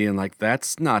 "Cover me," and like,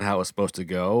 that's not how it's supposed to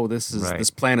go. This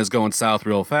plan is going south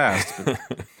real fast.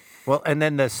 Well, and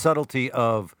then the subtlety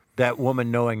of that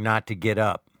woman knowing not to get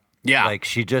up. Yeah. Like,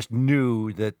 she just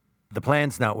knew that the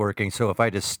plan's not working, so if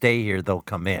I just stay here, they'll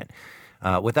come in.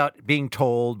 Without being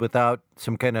told, without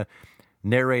some kind of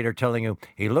narrator telling you,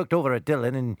 he looked over at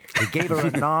Dylan and he gave her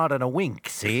a nod and a wink,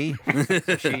 see?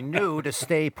 So she knew to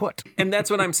stay put. And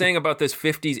that's what I'm saying about this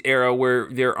 50s era where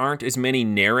there aren't as many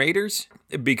narrators.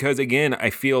 Because, again, I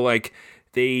feel like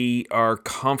they are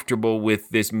comfortable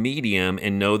with this medium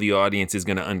and know the audience is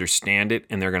going to understand it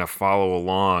and they're going to follow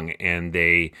along, and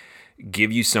they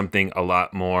give you something a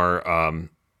lot more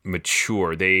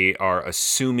mature. They are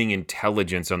assuming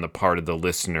intelligence on the part of the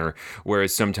listener,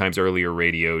 whereas sometimes earlier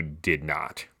radio did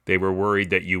not. They were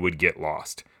worried that you would get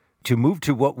lost. To move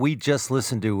to what we just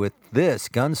listened to with this,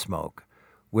 Gunsmoke,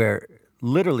 where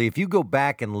literally if you go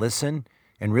back and listen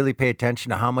and really pay attention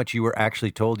to how much you were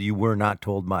actually told, you were not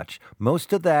told much.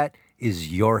 Most of that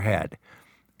is your head,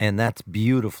 and that's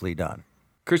beautifully done.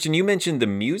 Christian, you mentioned the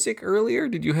music earlier.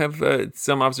 Did you have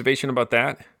some observation about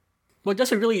that? Well,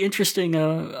 that's a really interesting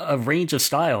a range of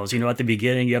styles. At the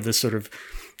beginning, you have this sort of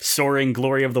soaring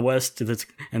glory of the West,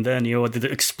 and then,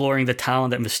 exploring the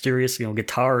town, that mysterious,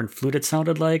 guitar and flute it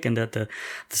sounded like, and that the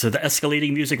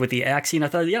escalating music with the axe scene. I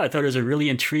thought it was a really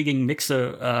intriguing mix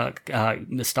of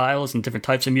the styles and different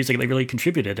types of music that really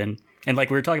contributed. And like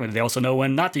we were talking about, they also know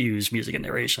when not to use music in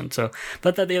narration. So,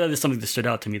 but that is something that stood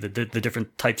out to me, the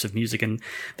different types of music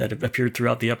that appeared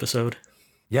throughout the episode.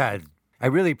 Yeah, I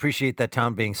really appreciate that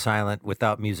town being silent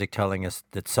without music telling us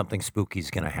that something spooky is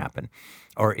going to happen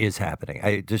or is happening.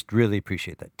 I just really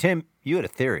appreciate that. Tim, you had a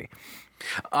theory.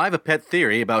 I have a pet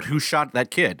theory about who shot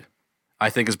that kid. I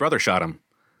think his brother shot him.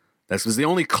 That was the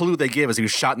only clue they give, is he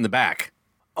was shot in the back.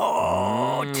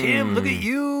 Oh, Tim, look at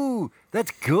you.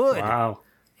 That's good. Wow.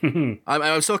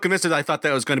 I was so convinced that I thought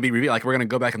that was going to be revealed. Like, we're going to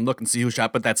go back and look and see who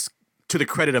shot, but that's to the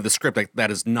credit of the script. Like, that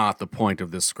is not the point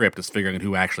of this script, is figuring out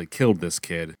who actually killed this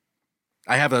kid.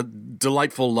 I have a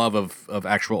delightful love of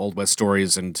actual Old West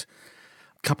stories, and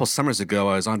a couple summers ago,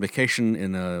 I was on vacation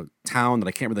in a town that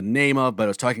I can't remember the name of, but I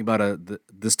was talking about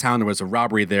this town. There was a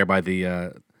robbery there by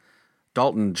the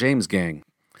Dalton James gang.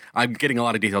 I'm getting a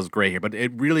lot of details gray here, but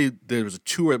there was a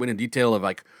tour that went in detail of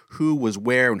like who was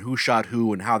where and who shot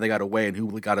who and how they got away and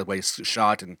who got away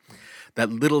shot, and that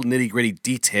little nitty-gritty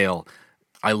detail.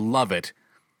 I love it.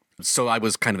 So I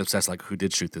was kind of obsessed, like, who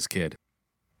did shoot this kid?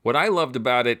 What I loved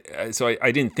about it, so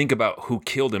I didn't think about who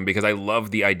killed him, because I love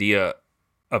the idea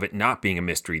of it not being a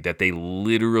mystery, that they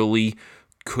literally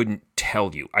couldn't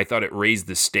tell you. I thought it raised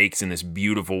the stakes in this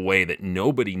beautiful way that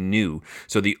nobody knew.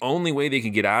 So the only way they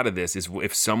could get out of this is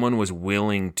if someone was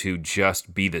willing to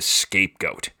just be the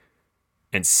scapegoat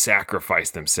and sacrifice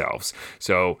themselves.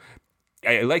 So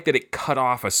I like that it cut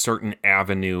off a certain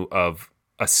avenue of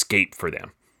escape for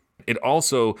them. It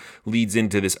also leads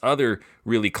into this other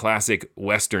really classic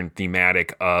Western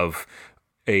thematic of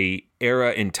a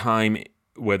era in time,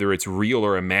 whether it's real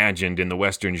or imagined, in the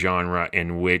Western genre,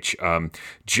 in which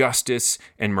justice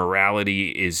and morality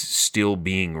is still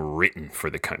being written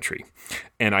for the country.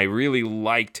 And I really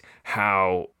liked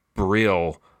how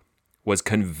Brill was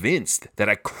convinced that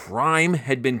a crime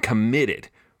had been committed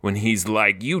when he's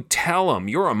like, you tell him,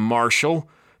 you're a marshal.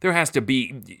 There has to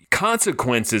be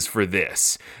consequences for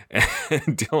this.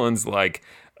 And Dylan's like,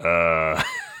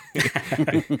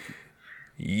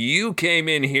 you came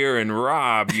in here and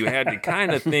robbed, you had to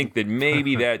kind of think that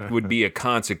maybe that would be a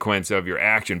consequence of your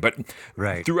action. But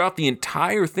throughout the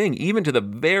entire thing, even to the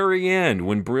very end,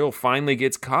 when Brill finally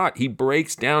gets caught, he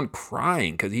breaks down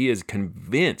crying because he is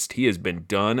convinced he has been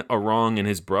done a wrong and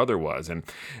his brother was. And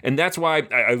that's why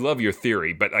I love your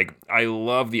theory, but like I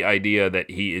love the idea that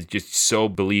he is just so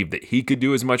believed that he could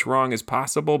do as much wrong as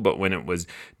possible, but when it was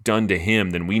done to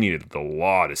him, then we needed the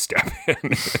law to step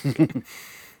in.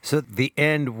 So the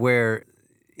end where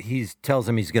he tells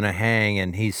him he's going to hang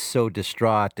and he's so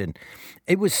distraught, and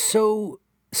it was so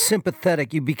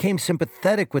sympathetic. You became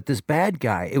sympathetic with this bad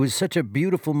guy. It was such a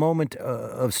beautiful moment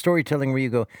of storytelling where you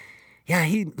go, yeah,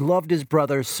 he loved his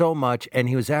brother so much and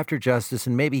he was after justice,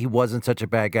 and maybe he wasn't such a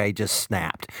bad guy. He just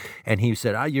snapped. And he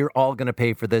said, you're all going to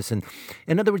pay for this. And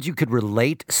in other words, you could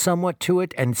relate somewhat to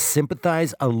it and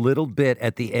sympathize a little bit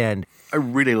at the end. I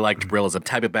really liked Brill as a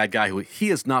type of bad guy who he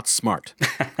is not smart,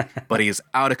 but he is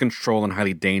out of control and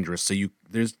highly dangerous. So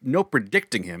there's no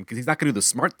predicting him because he's not going to do the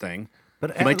smart thing.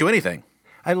 But he might do anything.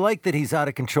 I like that he's out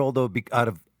of control, though, out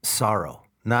of sorrow,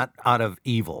 not out of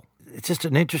evil. It's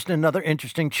just another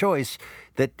interesting choice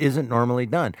that isn't normally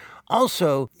done.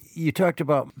 Also, you talked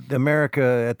about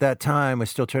America at that time was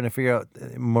still trying to figure out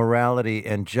morality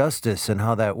and justice and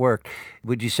how that worked.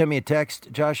 Would you send me a text,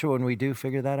 Joshua, when we do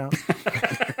figure that out?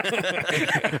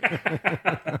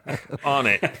 On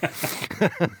it.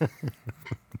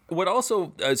 What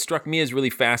also struck me as really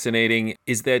fascinating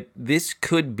is that this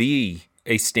could be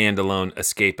a standalone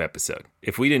Escape episode.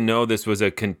 If we didn't know this was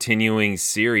a continuing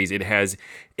series, it has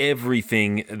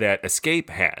everything that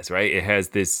Escape has, right? It has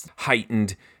this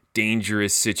heightened,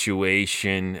 dangerous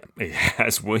situation. It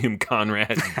has William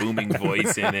Conrad's booming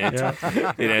voice in it.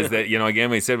 Yeah. It has that, again,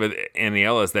 we said with Annie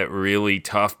Ellis, that really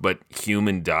tough but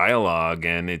human dialogue,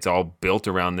 and it's all built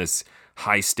around this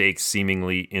high-stakes,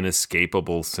 seemingly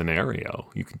inescapable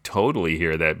scenario. You can totally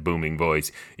hear that booming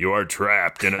voice. You are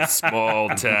trapped in a small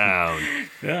town.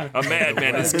 Yeah. A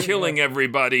madman is killing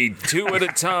everybody 2 at a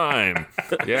time.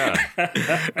 Yeah.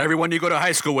 Everyone you go to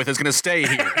high school with is going to stay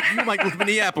here. You might move to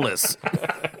Minneapolis.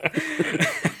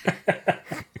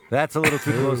 That's a little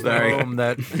too close to home,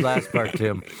 that last part,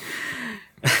 Tim.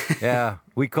 Yeah,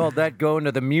 we called that going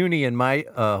to the Muni in my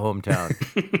hometown.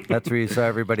 That's where you saw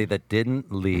everybody that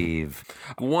didn't leave.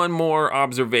 One more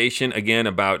observation, again,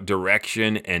 about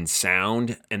direction and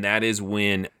sound, and that is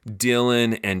when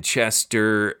Dylan and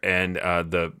Chester and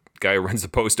the guy who runs the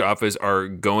post office are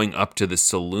going up to the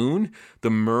saloon, the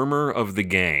murmur of the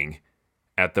gang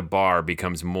at the bar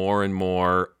becomes more and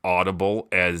more audible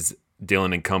as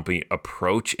Dylan and company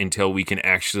approach until we can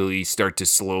actually start to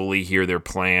slowly hear their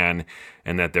plan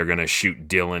and that they're going to shoot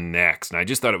Dylan next. And I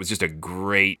just thought it was just a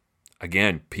great,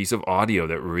 again, piece of audio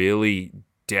that really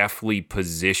deftly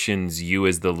positions you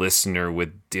as the listener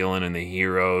with Dylan and the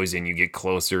heroes, and you get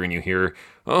closer and you hear,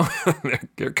 oh,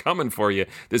 they're coming for you.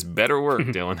 This better work,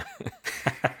 Dylan.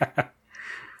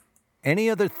 Any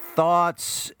other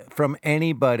thoughts from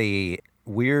anybody,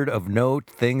 weird of note,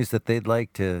 things that they'd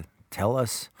like to tell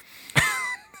us?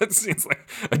 That seems like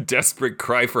a desperate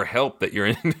cry for help that you're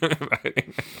in.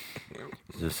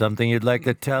 Is there something you'd like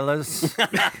to tell us?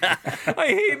 I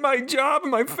hate my job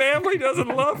and my family doesn't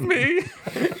love me.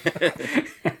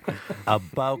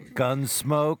 About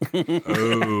Gunsmoke?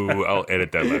 Oh, I'll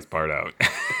edit that last part out.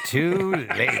 Too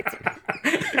late.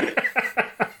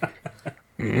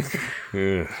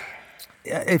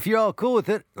 If you're all cool with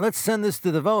it, let's send this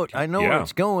to the vote. I know where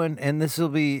it's going, and this will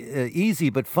be easy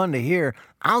but fun to hear.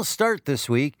 I'll start this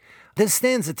week. This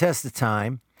stands the test of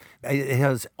time. It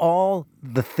has all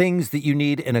the things that you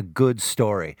need in a good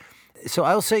story. So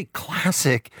I'll say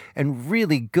classic and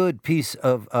really good piece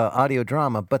of audio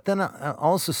drama, but then I'll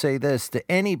also say this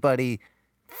to anybody: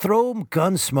 throw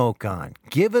Gunsmoke on.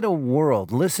 Give it a whirl.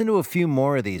 Listen to a few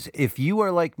more of these. If you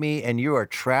are like me and you are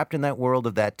trapped in that world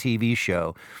of that TV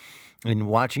show, and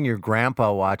watching your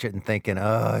grandpa watch it and thinking,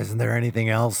 oh, isn't there anything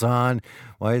else on?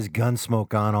 Why is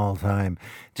Gunsmoke on all the time?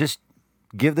 Just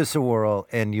give this a whirl,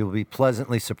 and you'll be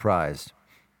pleasantly surprised.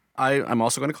 I'm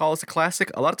also going to call this a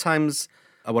classic. A lot of times,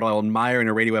 what I'll admire in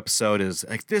a radio episode is,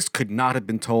 like, this could not have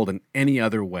been told in any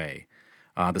other way.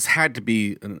 This had to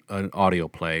be an audio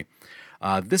play.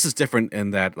 This is different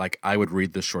in that, like, I would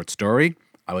read this short story.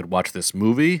 I would watch this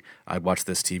movie. I'd watch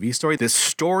this TV story. This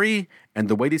story and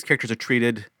the way these characters are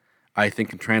treated, I think,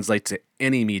 can translate to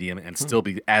any medium and still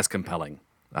be as compelling.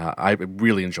 I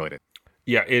really enjoyed it.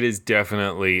 Yeah, it is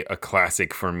definitely a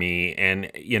classic for me.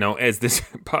 And, as this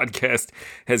podcast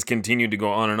has continued to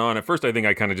go on and on, at first I think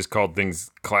I kind of just called things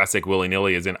classic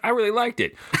willy-nilly as in I really liked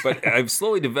it, but I've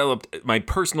slowly developed my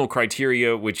personal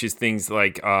criteria, which is things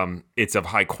like it's of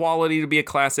high quality to be a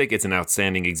classic, it's an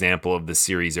outstanding example of the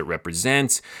series it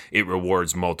represents, it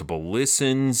rewards multiple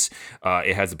listens,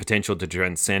 it has the potential to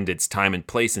transcend its time and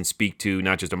place and speak to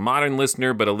not just a modern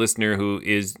listener but a listener who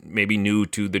is maybe new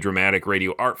to the dramatic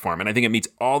radio art form. And I think it meets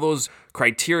all those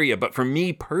criteria. But for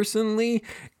me personally,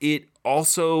 it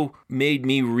also made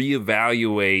me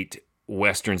reevaluate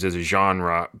Westerns as a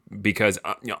genre, because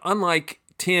unlike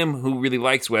Tim, who really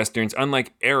likes Westerns,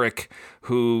 unlike Eric,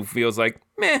 who feels like,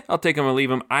 meh, I'll take them or leave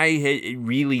them, I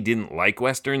really didn't like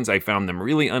Westerns. I found them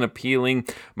really unappealing.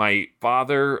 My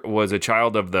father was a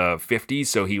child of the 50s,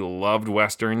 so he loved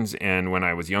Westerns, and when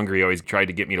I was younger, he always tried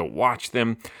to get me to watch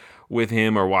them with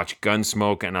him or watch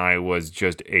Gunsmoke, and I was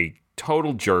just a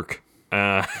total jerk.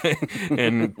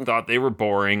 And thought they were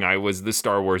boring. I was the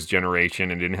Star Wars generation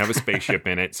and didn't have a spaceship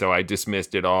in it, so I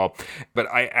dismissed it all.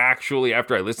 But I actually,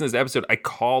 after I listened to this episode, I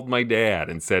called my dad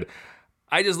and said,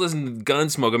 I just listened to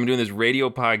Gunsmoke. I'm doing this radio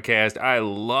podcast. I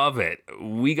love it.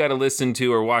 We got to listen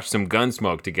to or watch some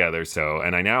Gunsmoke together. So,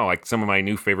 and I now, like, some of my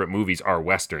new favorite movies are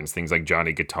Westerns, things like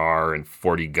Johnny Guitar and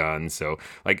 40 Guns. So,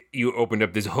 like, you opened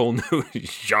up this whole new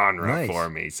genre for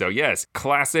me. So, yes,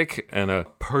 classic and a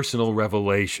personal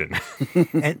revelation.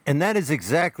 and that is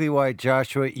exactly why,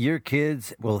 Joshua, your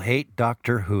kids will hate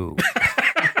Doctor Who.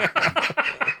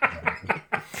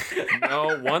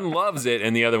 No, one loves it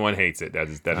and the other one hates it. That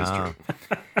is true.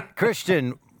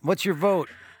 Christian, what's your vote?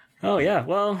 Oh, yeah.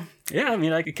 Well, yeah, I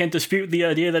mean, I can't dispute the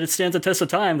idea that it stands a test of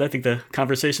time. I think the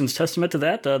conversation's testament to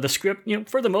that. The script,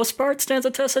 for the most part, stands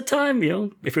a test of time.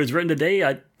 If it was written today,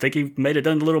 I think he might have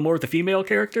done a little more with the female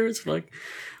characters. Like,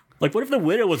 what if the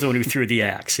widow was the one who threw the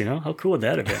axe? How cool would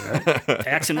that have been, right?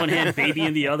 Axe in one hand, baby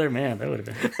in the other. Man, that would have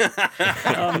been.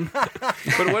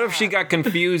 But what if she got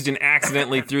confused and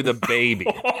accidentally threw the baby?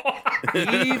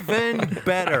 Even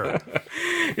better.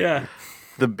 Yeah.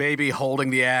 The baby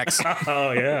holding the axe.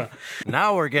 Oh, yeah.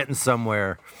 Now we're getting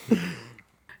somewhere.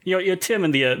 Tim, in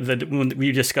the when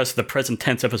we discussed the present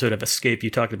tense episode of Escape,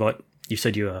 you talked about, you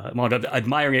said you wound up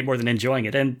admiring it more than enjoying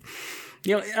it. And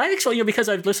I actually, because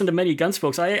I've listened to many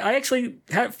Gunsmokes, I actually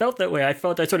felt that way. I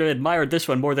felt I sort of admired this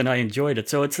one more than I enjoyed it.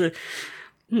 So it's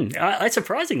I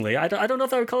surprisingly, I don't know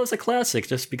if I would call this a classic,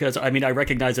 just because, I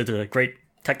recognize it as a great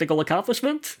technical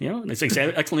accomplishment. It's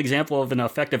an excellent example of an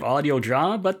effective audio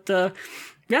drama, but I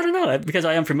don't know, because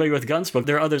I am familiar with Gunsmoke,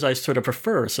 there are others I sort of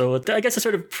prefer. So I guess it's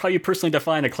sort of how you personally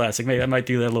define a classic. Maybe I might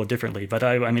do that a little differently, but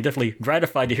I'm definitely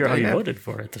gratified to hear how you voted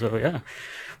for it. So yeah.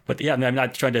 But yeah, I'm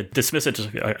not trying to dismiss it as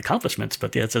accomplishments,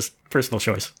 but yeah, it's just personal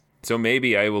choice. So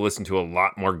maybe I will listen to a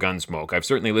lot more Gunsmoke. I've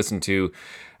certainly listened to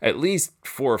at least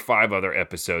 4 or 5 other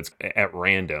episodes at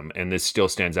random, and this still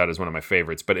stands out as one of my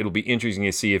favorites. But it'll be interesting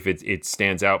to see if it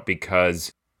stands out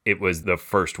because it was the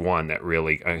first one that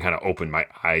really kind of opened my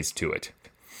eyes to it.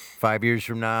 5 years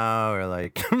from now, or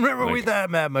remember we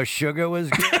thought Matt Meshougah was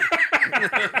good?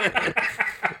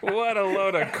 What a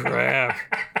load of crap.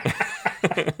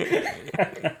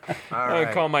 Right.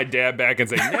 I'll call my dad back and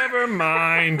say, never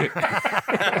mind.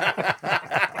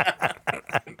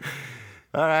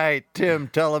 All right, Tim,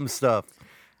 tell him stuff.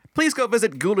 Please go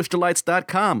visit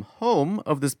ghoulishdelights.com, home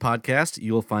of this podcast.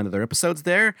 You'll find other episodes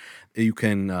there. You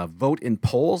can vote in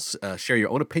polls, share your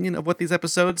own opinion of what these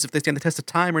episodes, if they stand the test of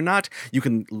time or not. You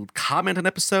can comment on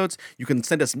episodes. You can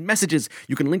send us messages.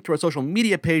 You can link to our social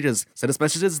media pages. Send us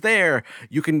messages there.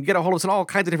 You can get a hold of us in all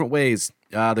kinds of different ways.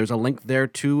 There's a link there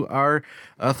to our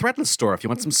Threadless store if you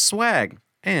want some swag,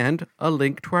 and a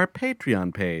link to our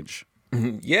Patreon page.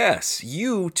 Yes,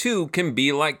 you too can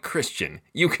be like Christian.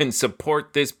 You can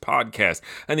support this podcast.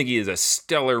 I think he is a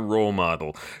stellar role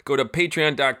model. Go to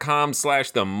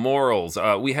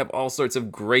patreon.com/themorals. We have all sorts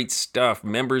of great stuff.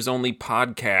 Members only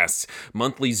podcasts,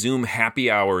 monthly Zoom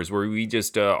happy hours where we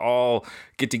just all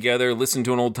get together, listen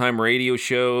to an old time radio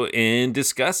show and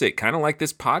discuss it. Kind of like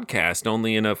this podcast,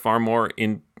 only in a far more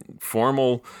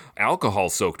informal,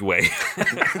 alcohol-soaked way.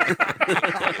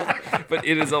 But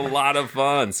it is a lot of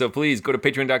fun. So please go to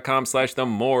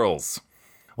patreon.com/themorals.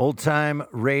 Old Time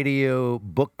Radio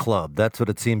Book Club. That's what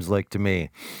it seems like to me.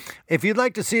 If you'd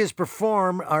like to see us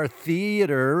perform our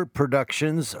theater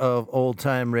productions of Old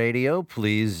Time Radio,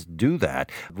 please do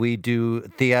that. We do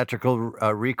theatrical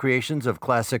recreations of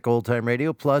classic Old Time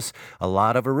Radio, plus a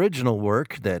lot of original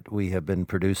work that we have been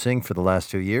producing for the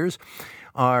last 2 years.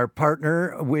 Our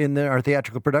partner in our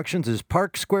theatrical productions is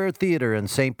Park Square Theater in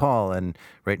St. Paul. And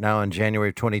right now in January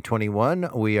of 2021,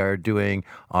 we are doing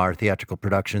our theatrical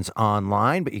productions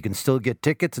online, but you can still get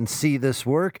tickets and see this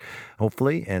work,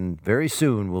 hopefully. And very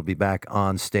soon we'll be back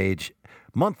on stage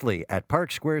monthly at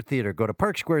Park Square Theater. Go to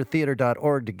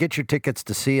parksquaretheater.org to get your tickets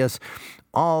to see us.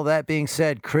 All that being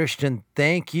said, Christian,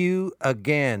 thank you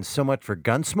again so much for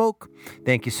Gunsmoke.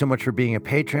 Thank you so much for being a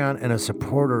Patreon and a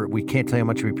supporter. We can't tell you how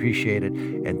much we appreciate it.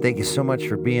 And thank you so much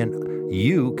for being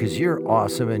you, because you're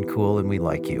awesome and cool, and we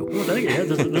like you. Well, thank you. Yeah,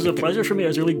 this is a pleasure for me. I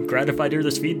was really gratified to hear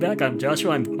this feedback. I'm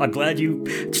Joshua. I'm glad you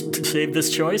saved this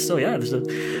choice. So yeah,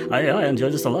 I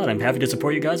enjoyed this a lot. I'm happy to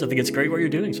support you guys. I think it's great what you're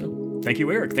doing. So thank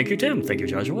you, Eric. Thank you, Tim. Thank you,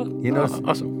 Joshua. You know,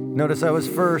 awesome. Notice I was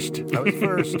first.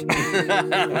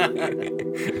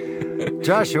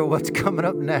 Joshua, what's coming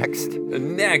up next?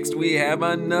 Next, we have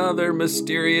another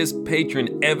mysterious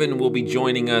patron. Evan will be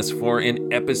joining us for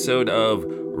an episode of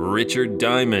Richard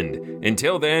Diamond.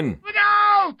 Until then, look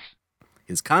out!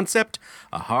 His concept,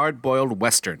 a hard-boiled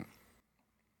Western.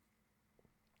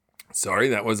 Sorry,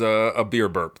 that was a beer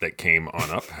burp that came on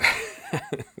up.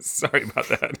 Sorry about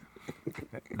that.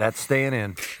 That's staying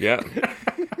in. Yeah.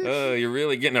 You're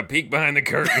really getting a peek behind the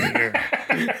curtain here.